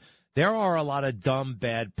like it. There are a lot of dumb,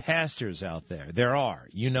 bad pastors out there. There are.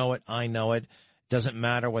 You know it. I know it. Doesn't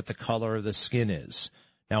matter what the color of the skin is.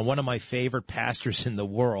 Now, one of my favorite pastors in the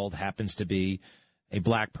world happens to be a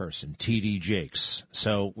black person, T.D. Jakes.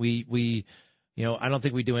 So we I don't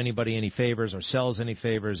think we do anybody any favors, ourselves any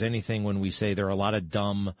favors, anything when we say there are a lot of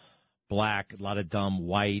dumb black, a lot of dumb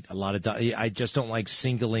white, a lot of dumb. I just don't like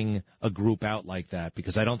singling a group out like that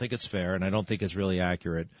because I don't think it's fair and I don't think it's really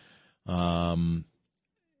accurate. But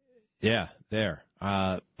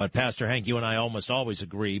Pastor Hank, you and I almost always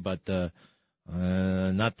agree, but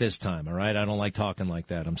not this time, all right? I don't like talking like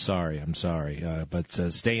that. I'm sorry. But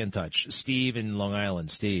stay in touch. Steve in Long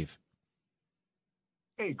Island. Steve.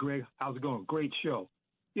 Hey, Greg. How's it going? Great show.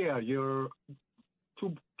 Yeah, your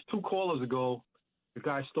two callers ago, the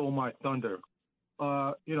guy stole my thunder.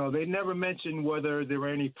 They never mentioned whether there were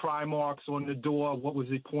any pry marks on the door. What was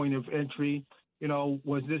the point of entry?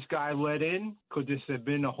 Was this guy let in? Could this have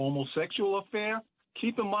been a homosexual affair?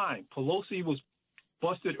 Keep in mind, Pelosi was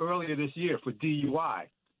busted earlier this year for DUI.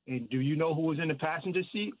 And do you know who was in the passenger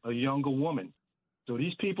seat? A younger woman. So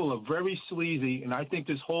these people are very sleazy, and I think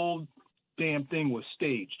this whole damn thing was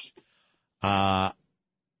staged.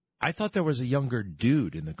 I thought there was a younger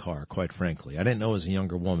dude in the car, quite frankly. I didn't know it was a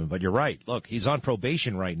younger woman, but you're right. Look, he's on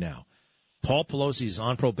probation right now. Paul Pelosi is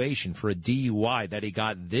on probation for a DUI that he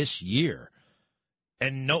got this year.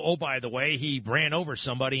 And by the way, he ran over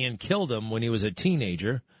somebody and killed him when he was a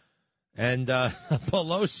teenager. And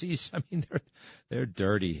Pelosi's, they're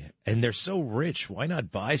dirty and they're so rich. Why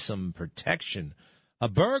not buy some protection? A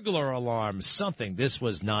burglar alarm, something. This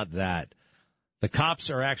was not that. The cops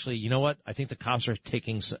are actually, you know what? I think the cops are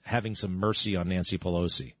having some mercy on Nancy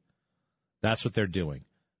Pelosi. That's what they're doing.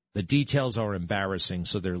 The details are embarrassing,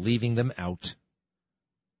 so they're leaving them out.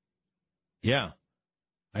 Yeah.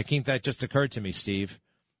 I think that just occurred to me, Steve.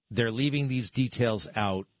 They're leaving these details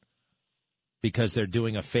out because they're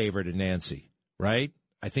doing a favor to Nancy, right?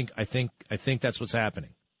 I think that's what's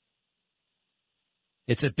happening.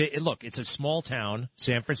 It's a small town.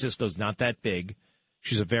 San Francisco's not that big.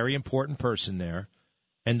 She's a very important person there.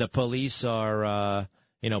 And the police are,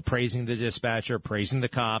 praising the dispatcher, praising the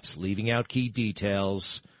cops, leaving out key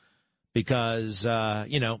details because,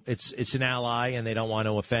 it's an ally and they don't want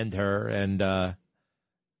to offend her. And I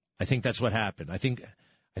think that's what happened. I think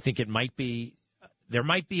it might be, there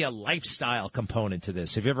might be a lifestyle component to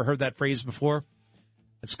this. Have you ever heard that phrase before?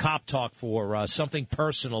 It's cop talk for something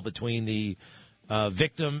personal between the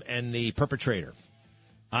victim and the perpetrator.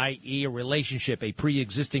 I.e. a relationship, a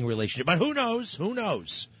pre-existing relationship. But who knows? Who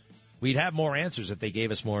knows? We'd have more answers if they gave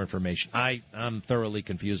us more information. I'm thoroughly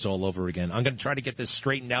confused all over again. I'm going to try to get this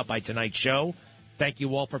straightened out by tonight's show. Thank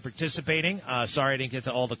you all for participating. Sorry I didn't get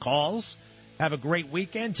to all the calls. Have a great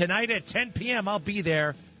weekend. Tonight at 10 p.m., I'll be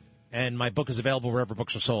there. And my book is available wherever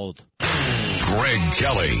books are sold. Greg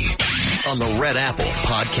Kelly on the Red Apple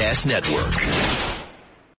Podcast Network.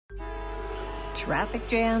 Traffic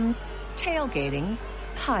jams, tailgating,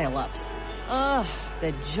 pile-ups. Ugh,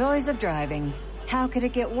 the joys of driving. How could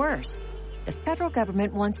it get worse? The federal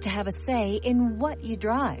government wants to have a say in what you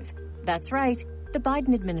drive. That's right. The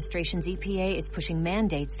Biden administration's EPA is pushing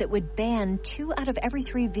mandates that would ban 2 out of every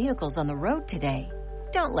 3 vehicles on the road today.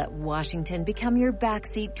 Don't let Washington become your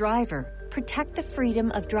backseat driver. Protect the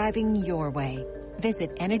freedom of driving your way.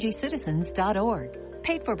 Visit EnergyCitizens.org.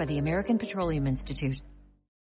 Paid for by the American Petroleum Institute.